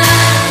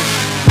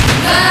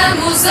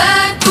 vamos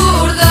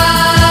acordar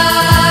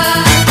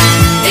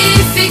e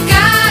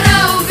ficar a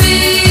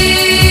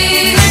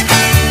ouvir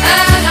a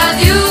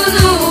rádio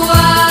no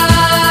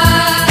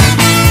ar.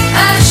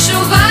 A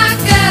chuva a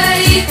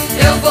cair,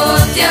 eu vou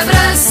te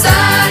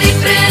abraçar e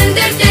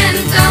prender-te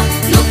então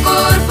no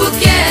corpo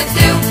que é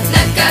teu,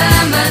 na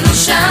cama, no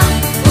chão,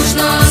 os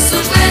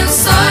nossos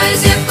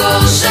lençóis e a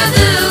colcha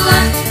de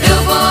lã. Eu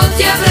vou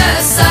te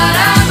abraçar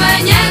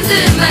amanhã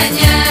de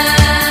manhã.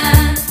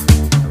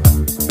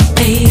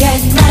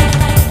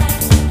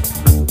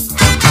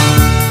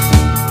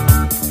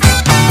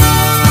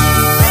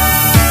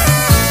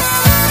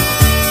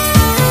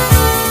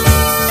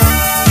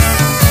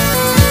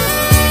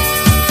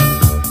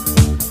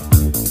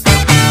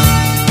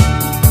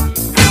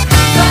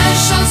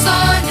 Fecha os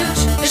olhos,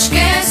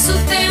 esquece o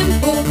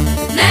tempo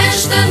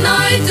nesta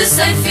noite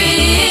sem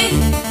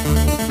fim.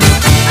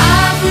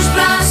 Abre os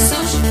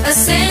braços,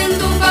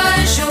 acende um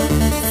beijo,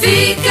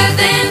 fica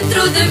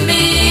dentro de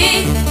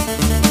mim.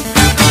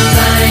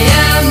 Vem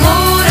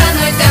amor, a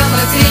noite é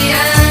uma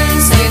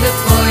criança e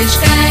depois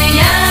quem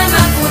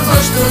ama por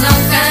gosto não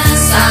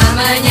cansa.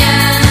 Amanhã,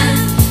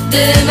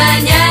 de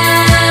manhã,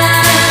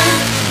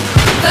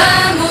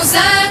 vamos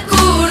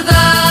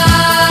acordar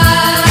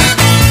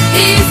e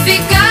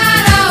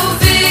ficar a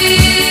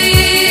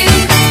ouvir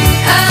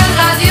a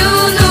rádio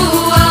no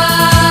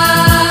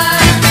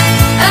ar.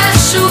 A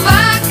chuva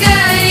a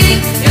cair,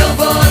 eu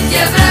vou te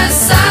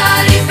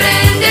abraçar e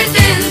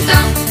prender-te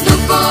então no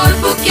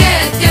corpo que é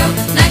teu,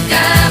 na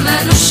cama,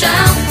 no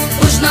chão,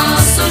 os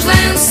nossos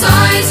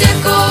lençóis e a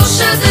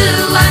colcha de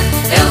lã.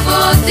 Eu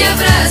vou te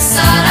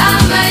abraçar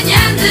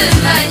amanhã de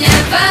manhã.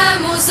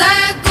 Vamos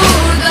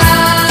acordar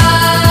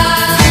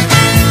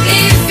e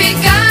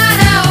ficar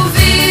a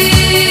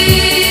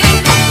ouvir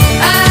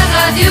a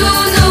rádio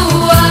no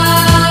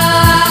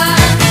ar.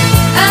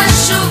 A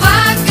chuva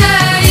a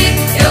cair,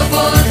 eu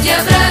vou te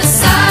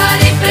abraçar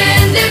e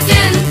prender-te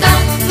então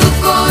no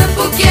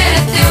corpo que é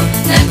teu,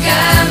 na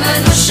cama,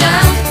 no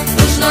chão,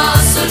 os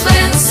nossos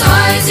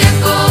lençóis e a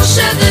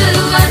colcha de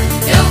lã.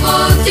 Eu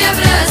vou te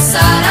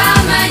abraçar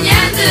amanhã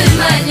de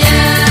manhã.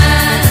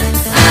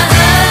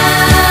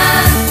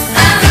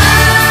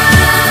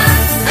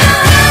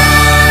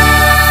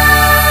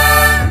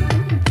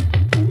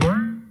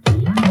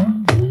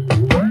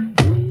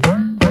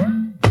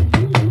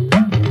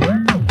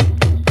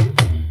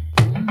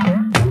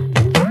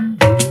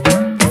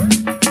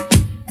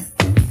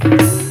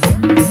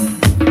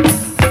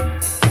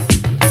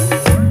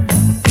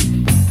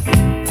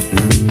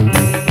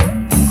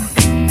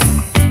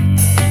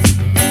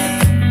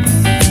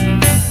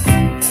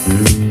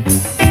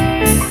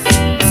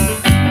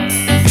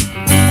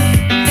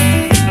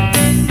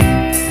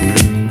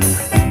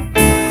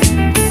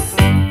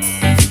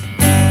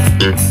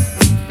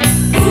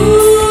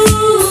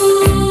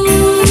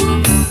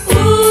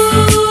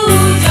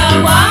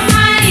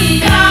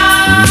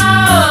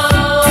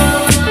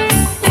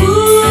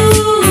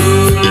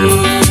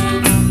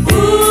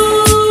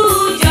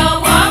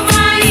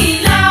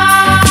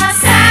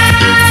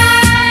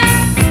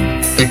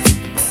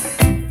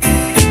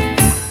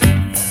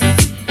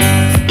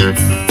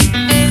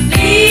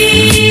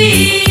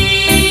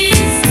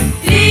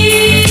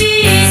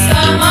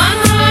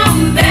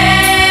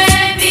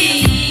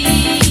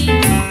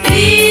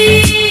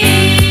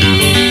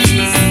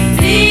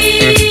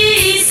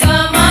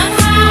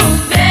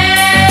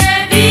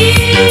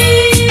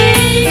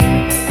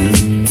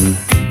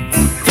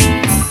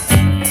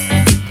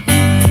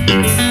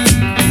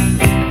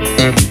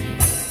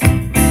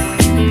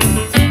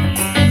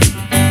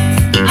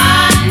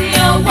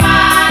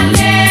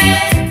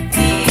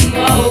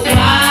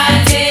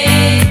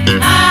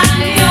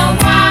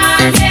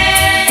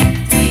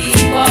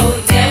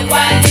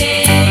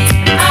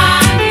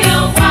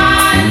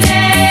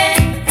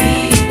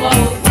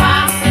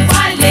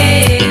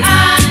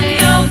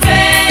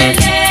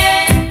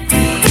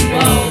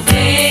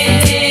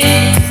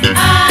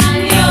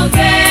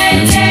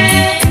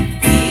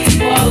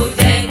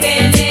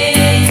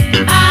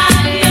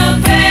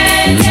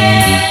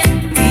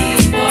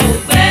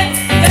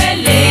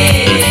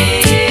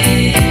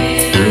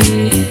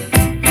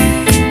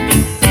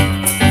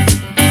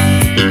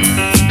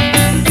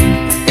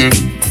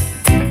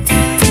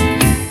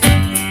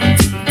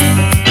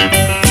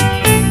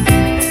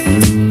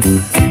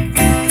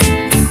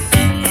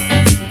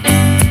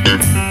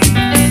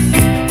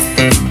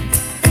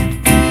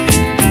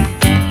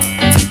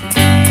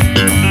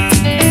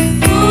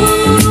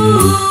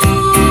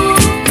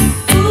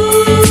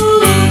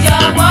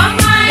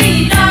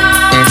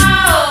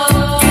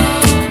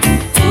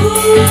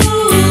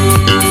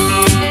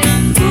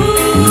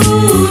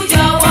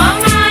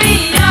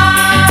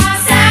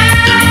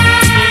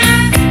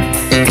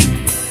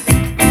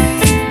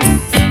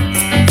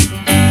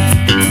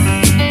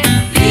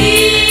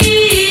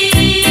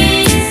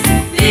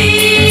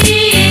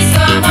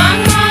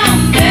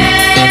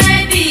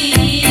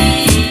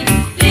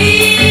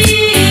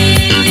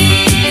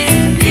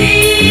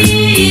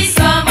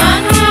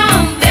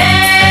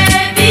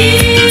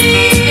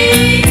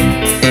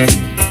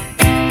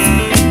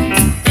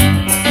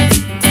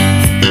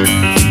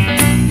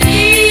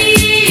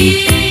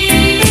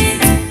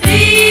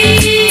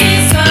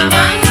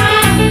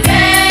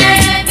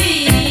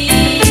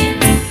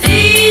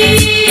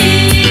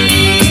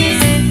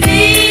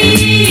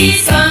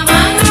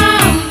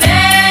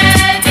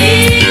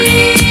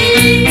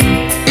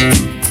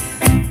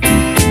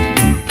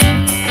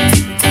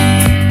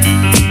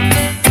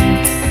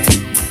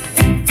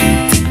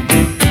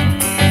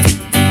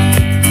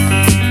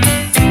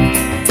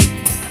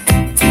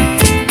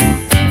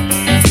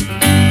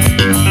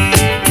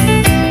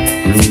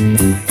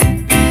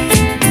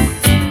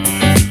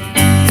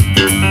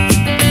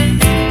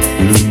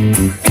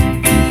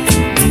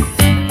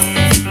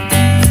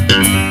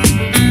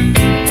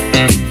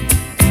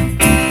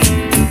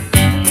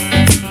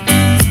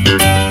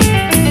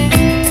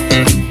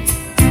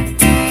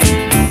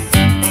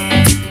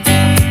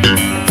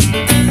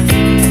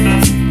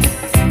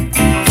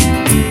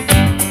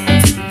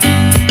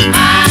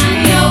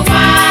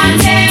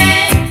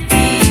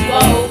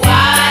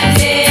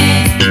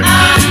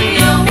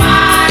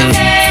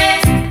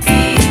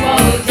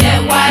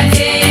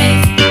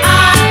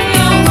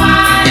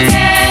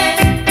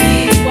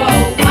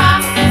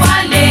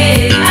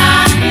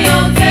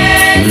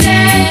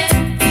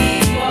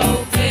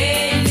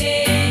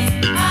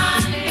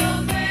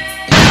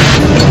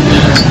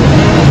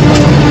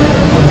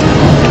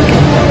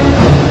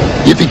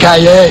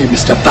 Yippee-ki-yay,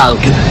 Mr.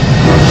 Falcon.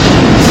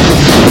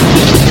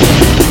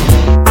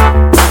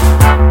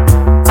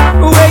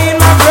 Way in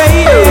my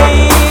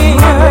brain,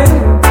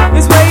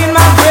 it's way in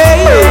my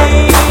brain,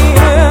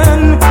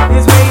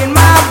 it's way in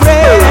my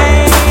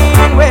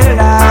brain. Well,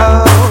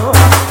 now,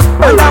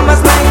 I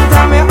must mind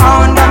to me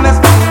on, I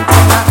must mind to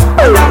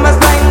me, I must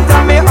mind to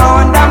me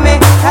on, I me,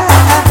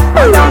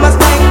 I must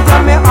mind to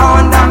me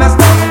on, I must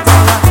mind to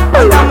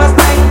me, I must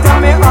mind to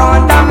me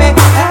on, I me,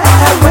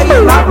 way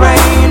in my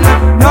brain,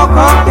 no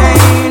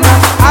cocaine.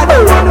 I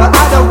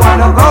don't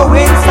wanna go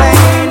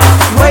insane.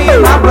 Way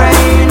in my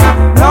brain,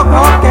 no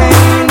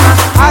cocaine.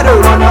 I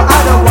don't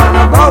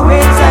wanna go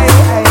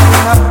insane.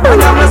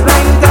 And I must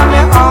bang to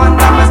me on,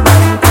 I must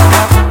bang to me,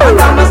 and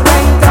I must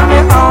bang to me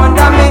on,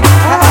 I me,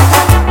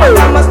 and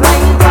I must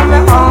bang to me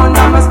on, I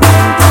must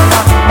bang to me,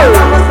 and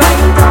I must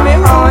bang to me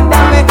on, I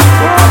me.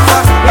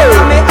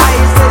 Yeah, me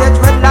eyes say it's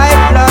red like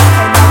blood,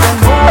 and I've been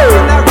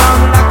moving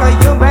around like a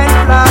human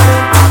flood.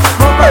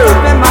 Smoke out of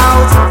my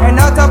mouth and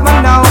out of my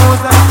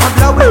nose, I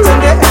blow it in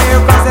the air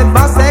 'cause it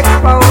must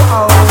explode.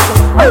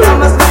 And I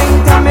must bang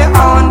to me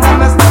on, I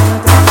must bang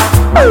to me,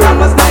 and I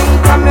must bang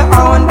to me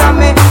on, I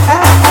me,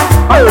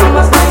 and I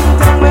must bang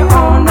to me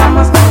on, I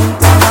must bang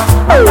to me,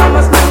 and I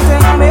must bang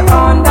to me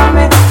on, I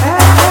me.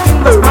 It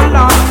was my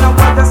lawn, now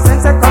where the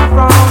sense I come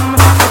from.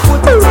 I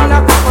put it in a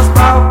copper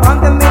spout on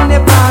the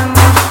minivan.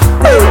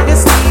 Take the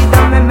seed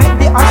and me make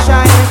the ash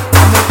shine,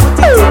 and me put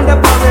it in the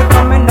barrel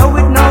 'cause me know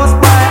it no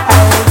spoil.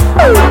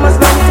 And I must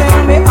bang to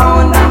me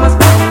on, I must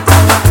bang to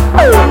me,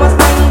 and I must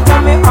bang to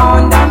me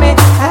on, I me.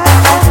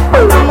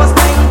 And I must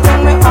bang to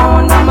me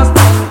on, I must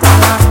bang to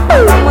me,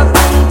 and I must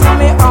bang to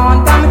me on,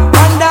 I me.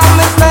 And I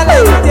must bang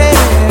to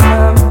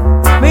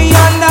me,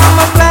 and I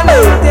must bang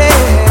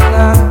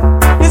to.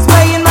 It's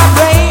way in my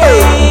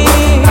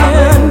brain,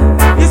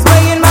 it's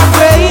way in my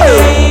brain.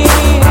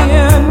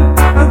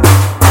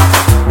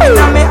 And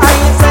now me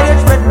eyes say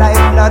it's red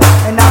like blood,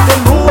 and I've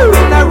been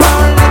moving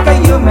around like a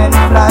human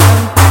flood.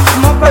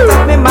 Smoke out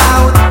of my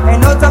mouth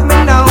and out of my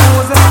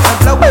nose, I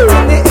blow it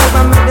in the air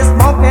and make the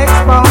smoke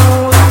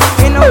explode.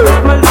 Ain't no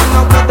with my lung,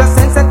 now where the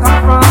sense I come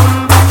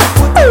from. I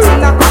put it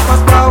in a copper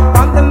spout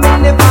on the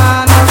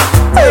minivan.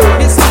 Take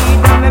the seed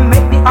and me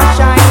make the ash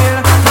shine.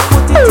 I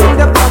put it in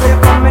the barrel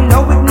 'cause me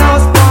know it no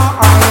spoil.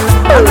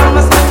 And I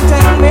must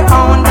maintain me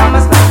on, I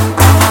must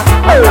maintain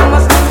me, and I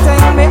must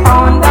maintain me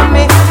on, I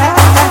me,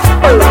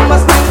 and I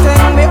must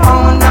maintain me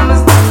on, I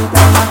must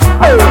maintain me,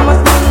 and I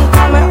must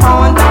maintain me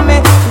on, I me.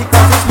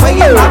 Because it's way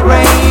in my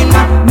brain,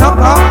 no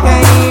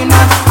cocaine.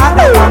 I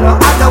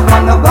don't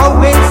wanna go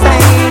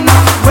insane.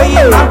 Way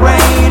in my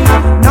brain,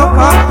 no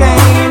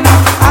cocaine.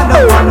 I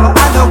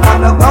don't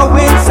wanna go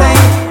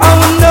insane. Oh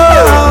no,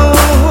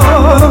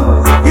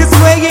 it's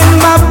way in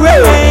my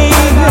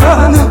brain.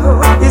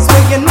 It's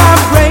way in my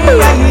brain.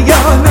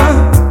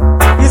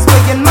 It's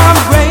way in my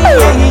brain.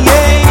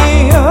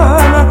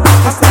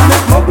 I said me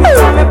smoke it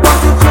till me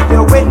pass it through the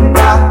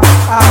window.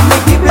 Me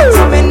give it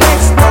to me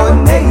next door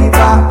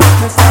neighbor.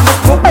 Me say me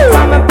smoke it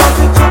till me pass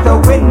it through the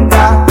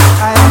window.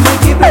 Me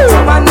give it to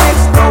my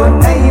next door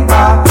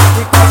neighbor.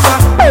 Because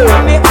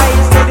when me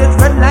eyes said it's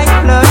red like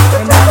blood,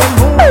 and I've been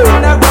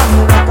moving around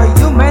like a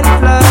human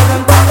flood.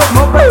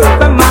 Smoke out of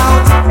my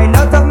mouth and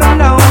out of my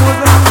nose,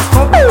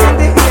 smoke it in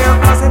the air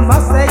 'cause it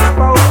must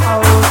explode.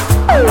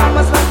 And I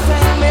must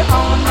maintain me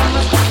on, I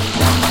must.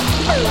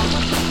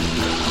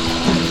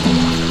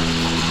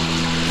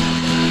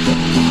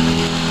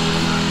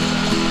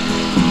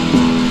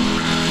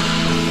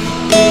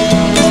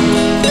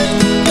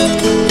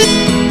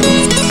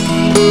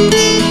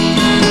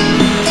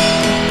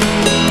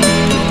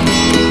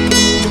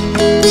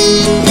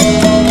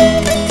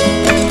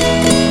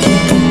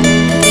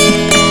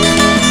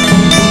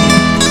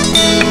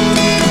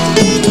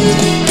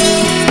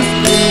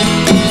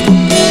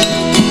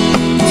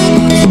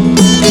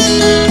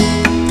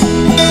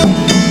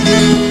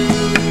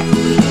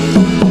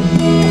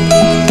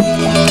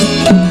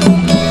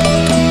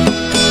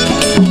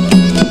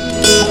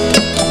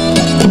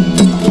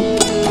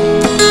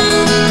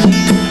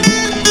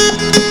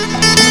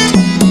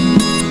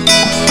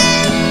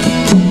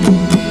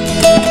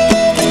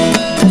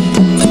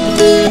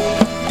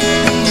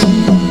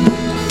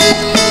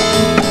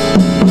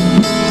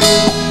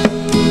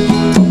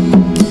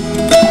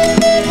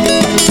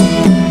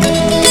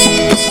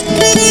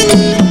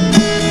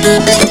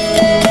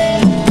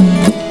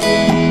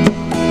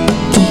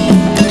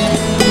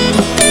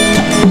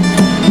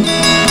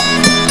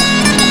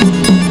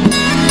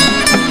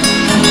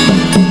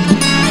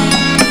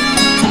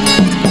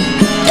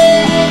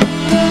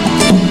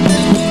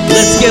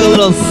 Get a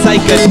little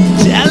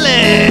psychedelic.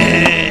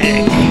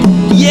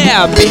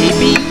 Yeah,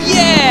 baby,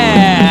 yeah.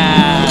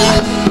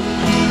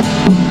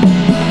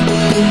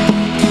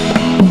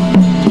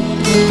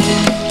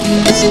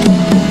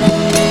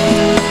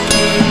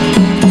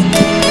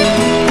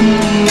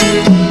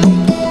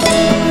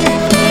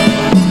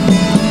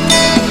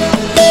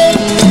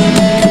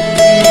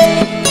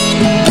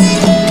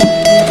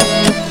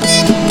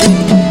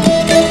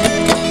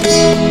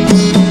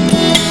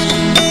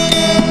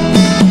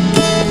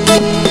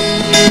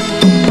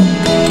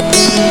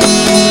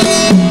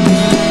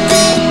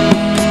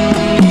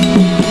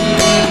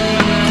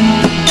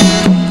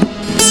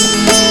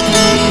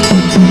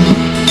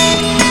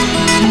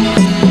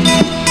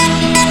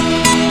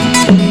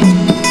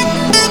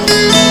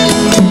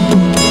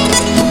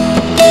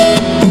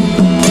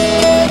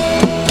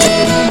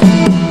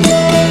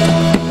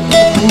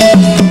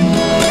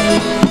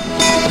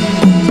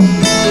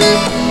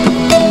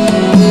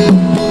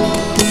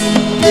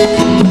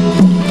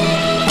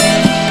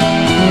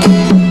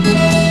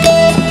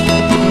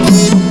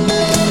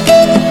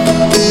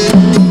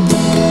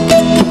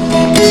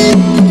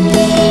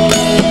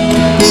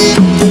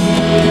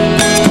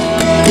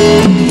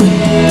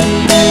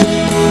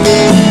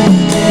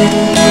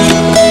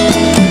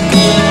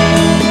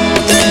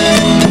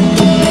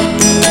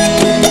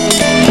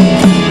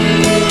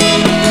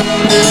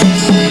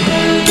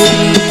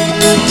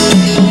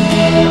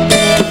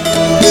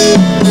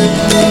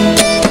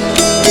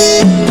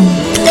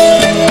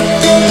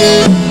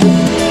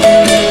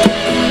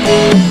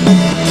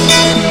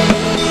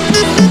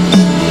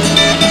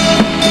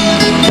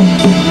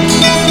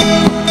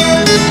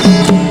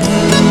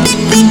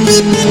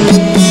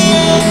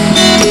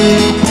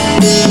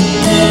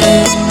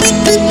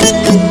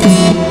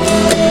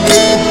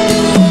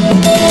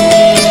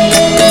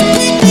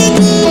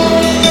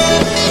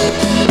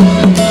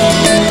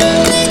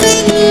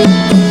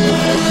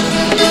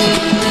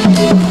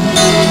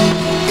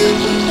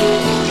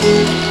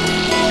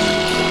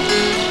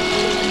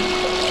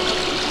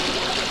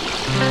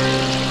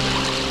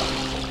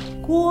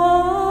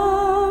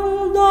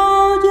 Cuando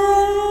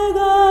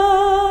llega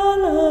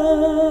la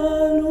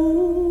luz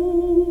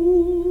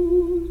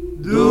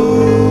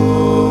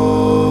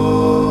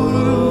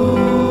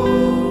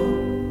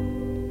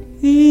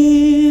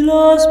y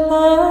los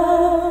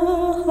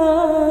pájaros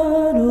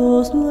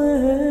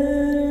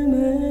duermen,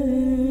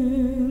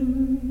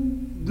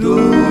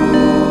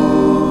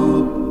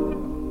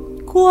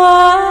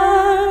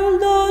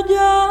 cuando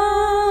ya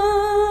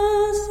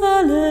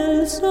sale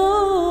el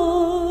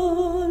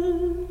sol,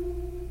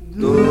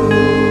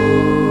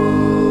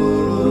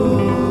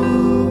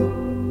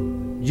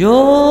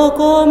 yo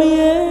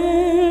comienzo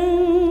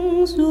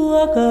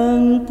a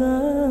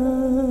cantar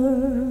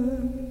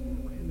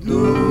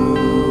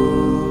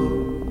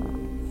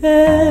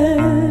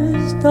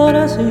esta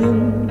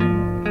oración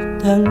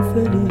tan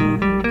feliz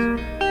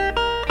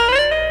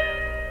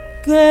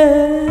que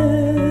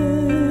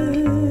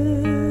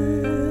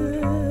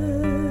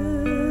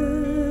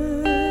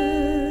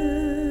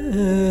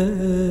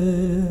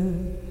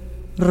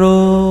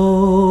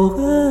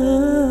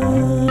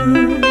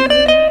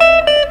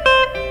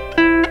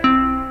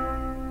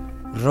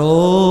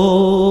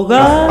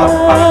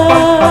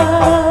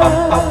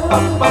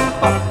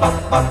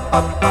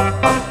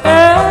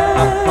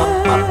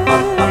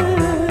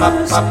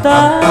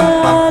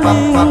esta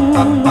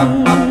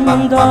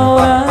linda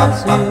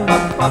oración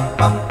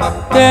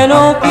que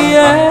no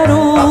quiero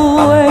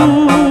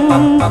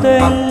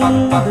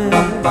entender,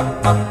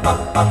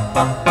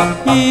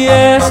 y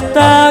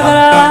esta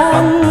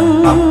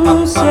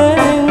gran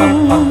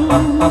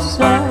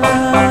sensación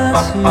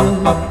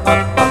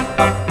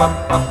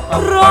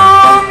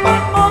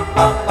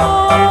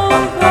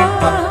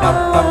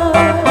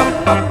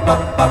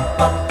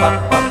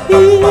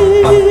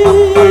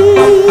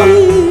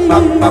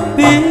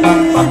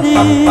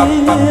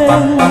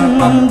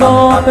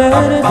pidiendo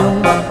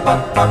perdón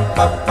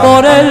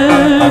por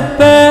el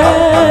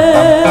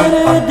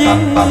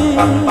perdido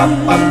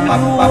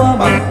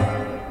amor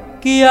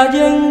que hay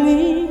en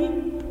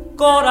mi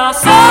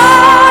corazón.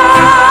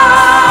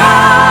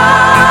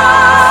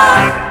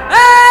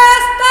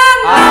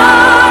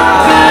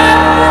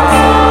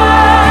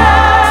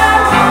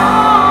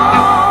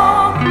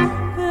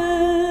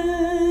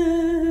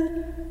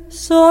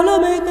 Solo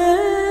me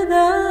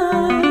queda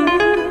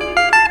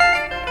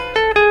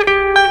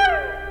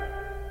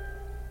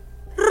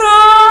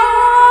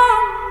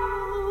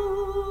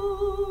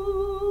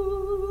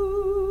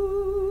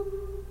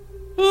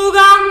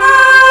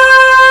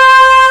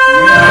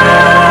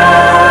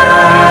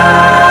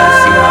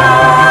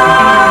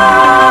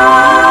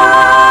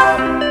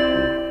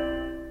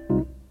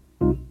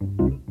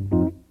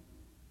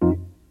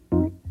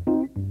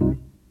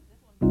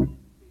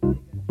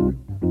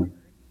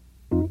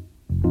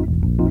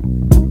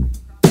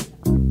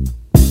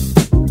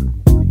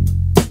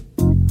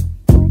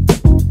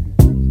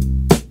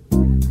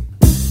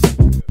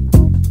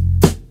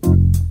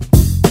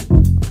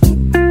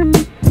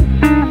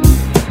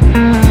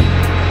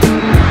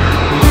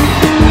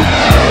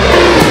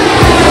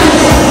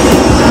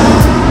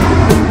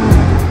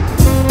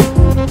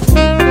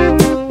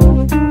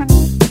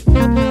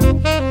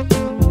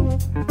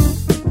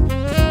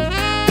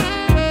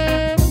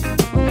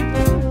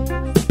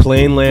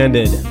Plane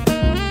landed.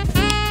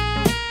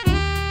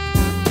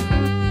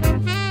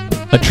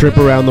 A trip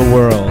around the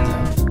world.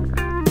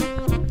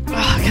 Oh,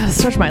 I gotta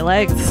stretch my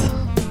legs.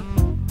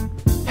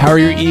 How are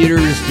your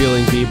ears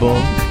feeling, people?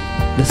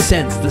 The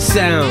scents, the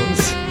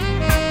sounds.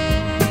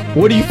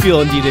 What are you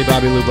feeling, DJ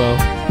Bobby Lupo?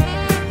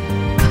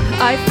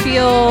 I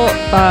feel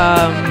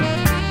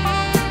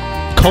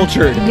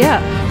cultured.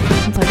 Yeah.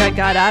 It's like I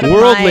got out of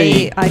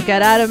worldly.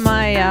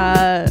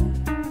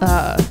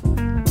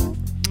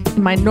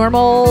 my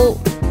normal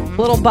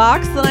little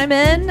box that I'm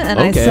in, and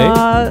Okay. I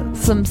saw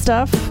some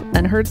stuff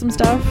and heard some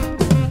stuff.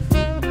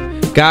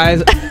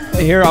 Guys,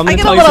 here, I'm going to I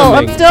get tell a you little-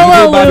 something. I'm still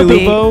a little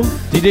loopy.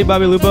 DJ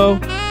Bobby Lupo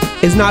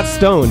is not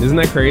stoned. Isn't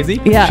that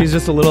crazy? Yeah. She's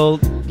just a little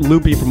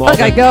loopy from all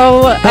Look, I the...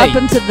 go Hey, up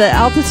into the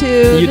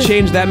altitude. You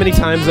change that many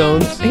time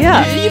zones.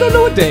 Yeah. You don't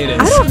know what day it is.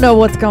 I don't know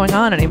what's going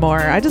on anymore.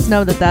 I just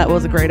know that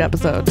was a great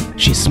episode.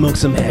 She smoked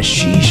some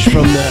hashish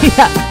from the...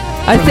 Yeah.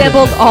 I From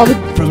sampled all the...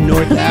 From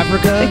North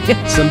Africa.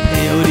 Yeah. Some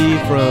peyote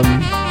from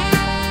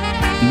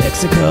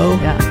Mexico.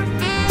 Yeah.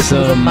 It was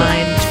a Some...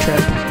 mind trip.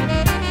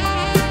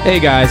 Hey,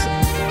 guys.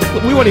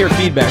 We want to hear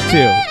feedback,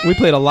 too. We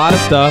played a lot of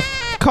stuff.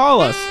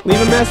 Call us.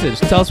 Leave a message.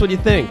 Tell us what you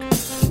think.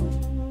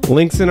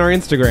 Links in our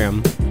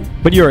Instagram.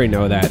 But you already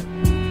know that.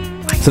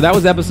 So that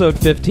was episode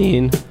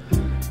 15.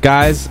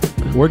 Guys,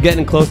 we're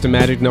getting close to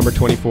magic number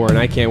 24, and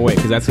I can't wait,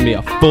 because that's going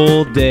to be a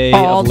full day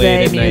All of late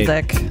day at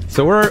night. music.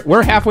 So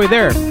we're halfway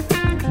there.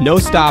 No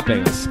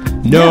stopping us.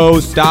 No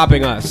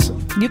stopping us.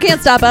 You can't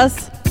stop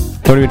us.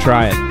 Don't even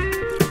try it.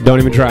 Don't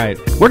even try it.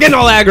 We're getting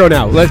all aggro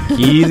now. Let's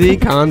easy.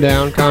 Calm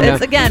down. Calm down.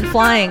 It's, again,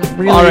 flying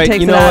really All right,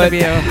 takes you it know out what? of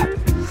you.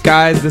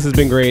 Guys, this has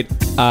been great.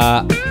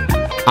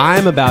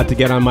 I'm about to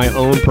get on my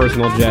own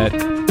personal jet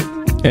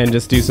and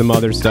just do some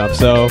other stuff.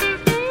 So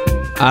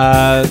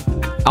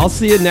I'll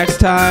see you next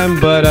time,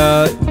 but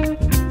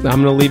I'm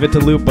going to leave it to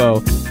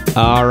Lupo.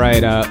 All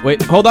right.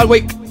 Wait. Hold on.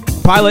 Wait.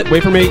 Pilot,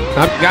 wait for me.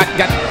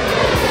 Got.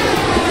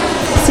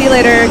 See you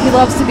later. He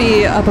loves to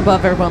be up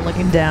above everyone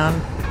looking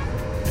down.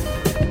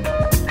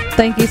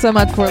 Thank you so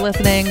much for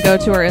listening. Go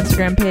to our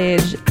Instagram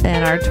page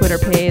and our Twitter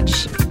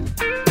page.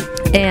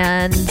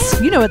 And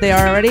you know what they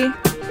are already.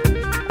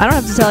 I don't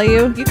have to tell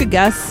you. You could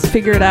guess,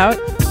 figure it out.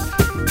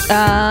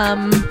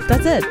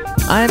 That's it.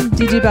 I'm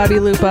DJ Bobby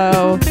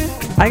Lupo.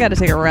 I got to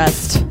take a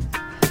rest.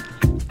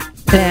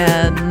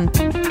 And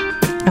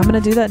I'm going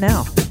to do that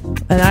now.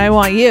 And I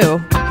want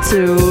you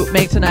to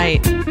make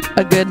tonight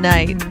a good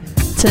night.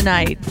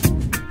 Tonight.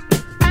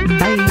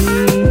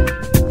 Bye.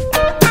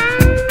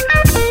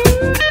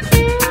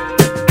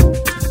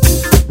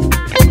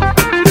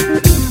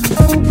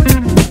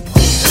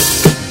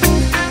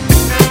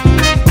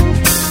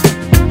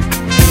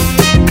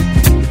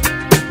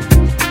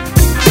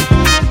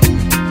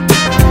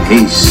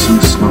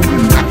 Jesus,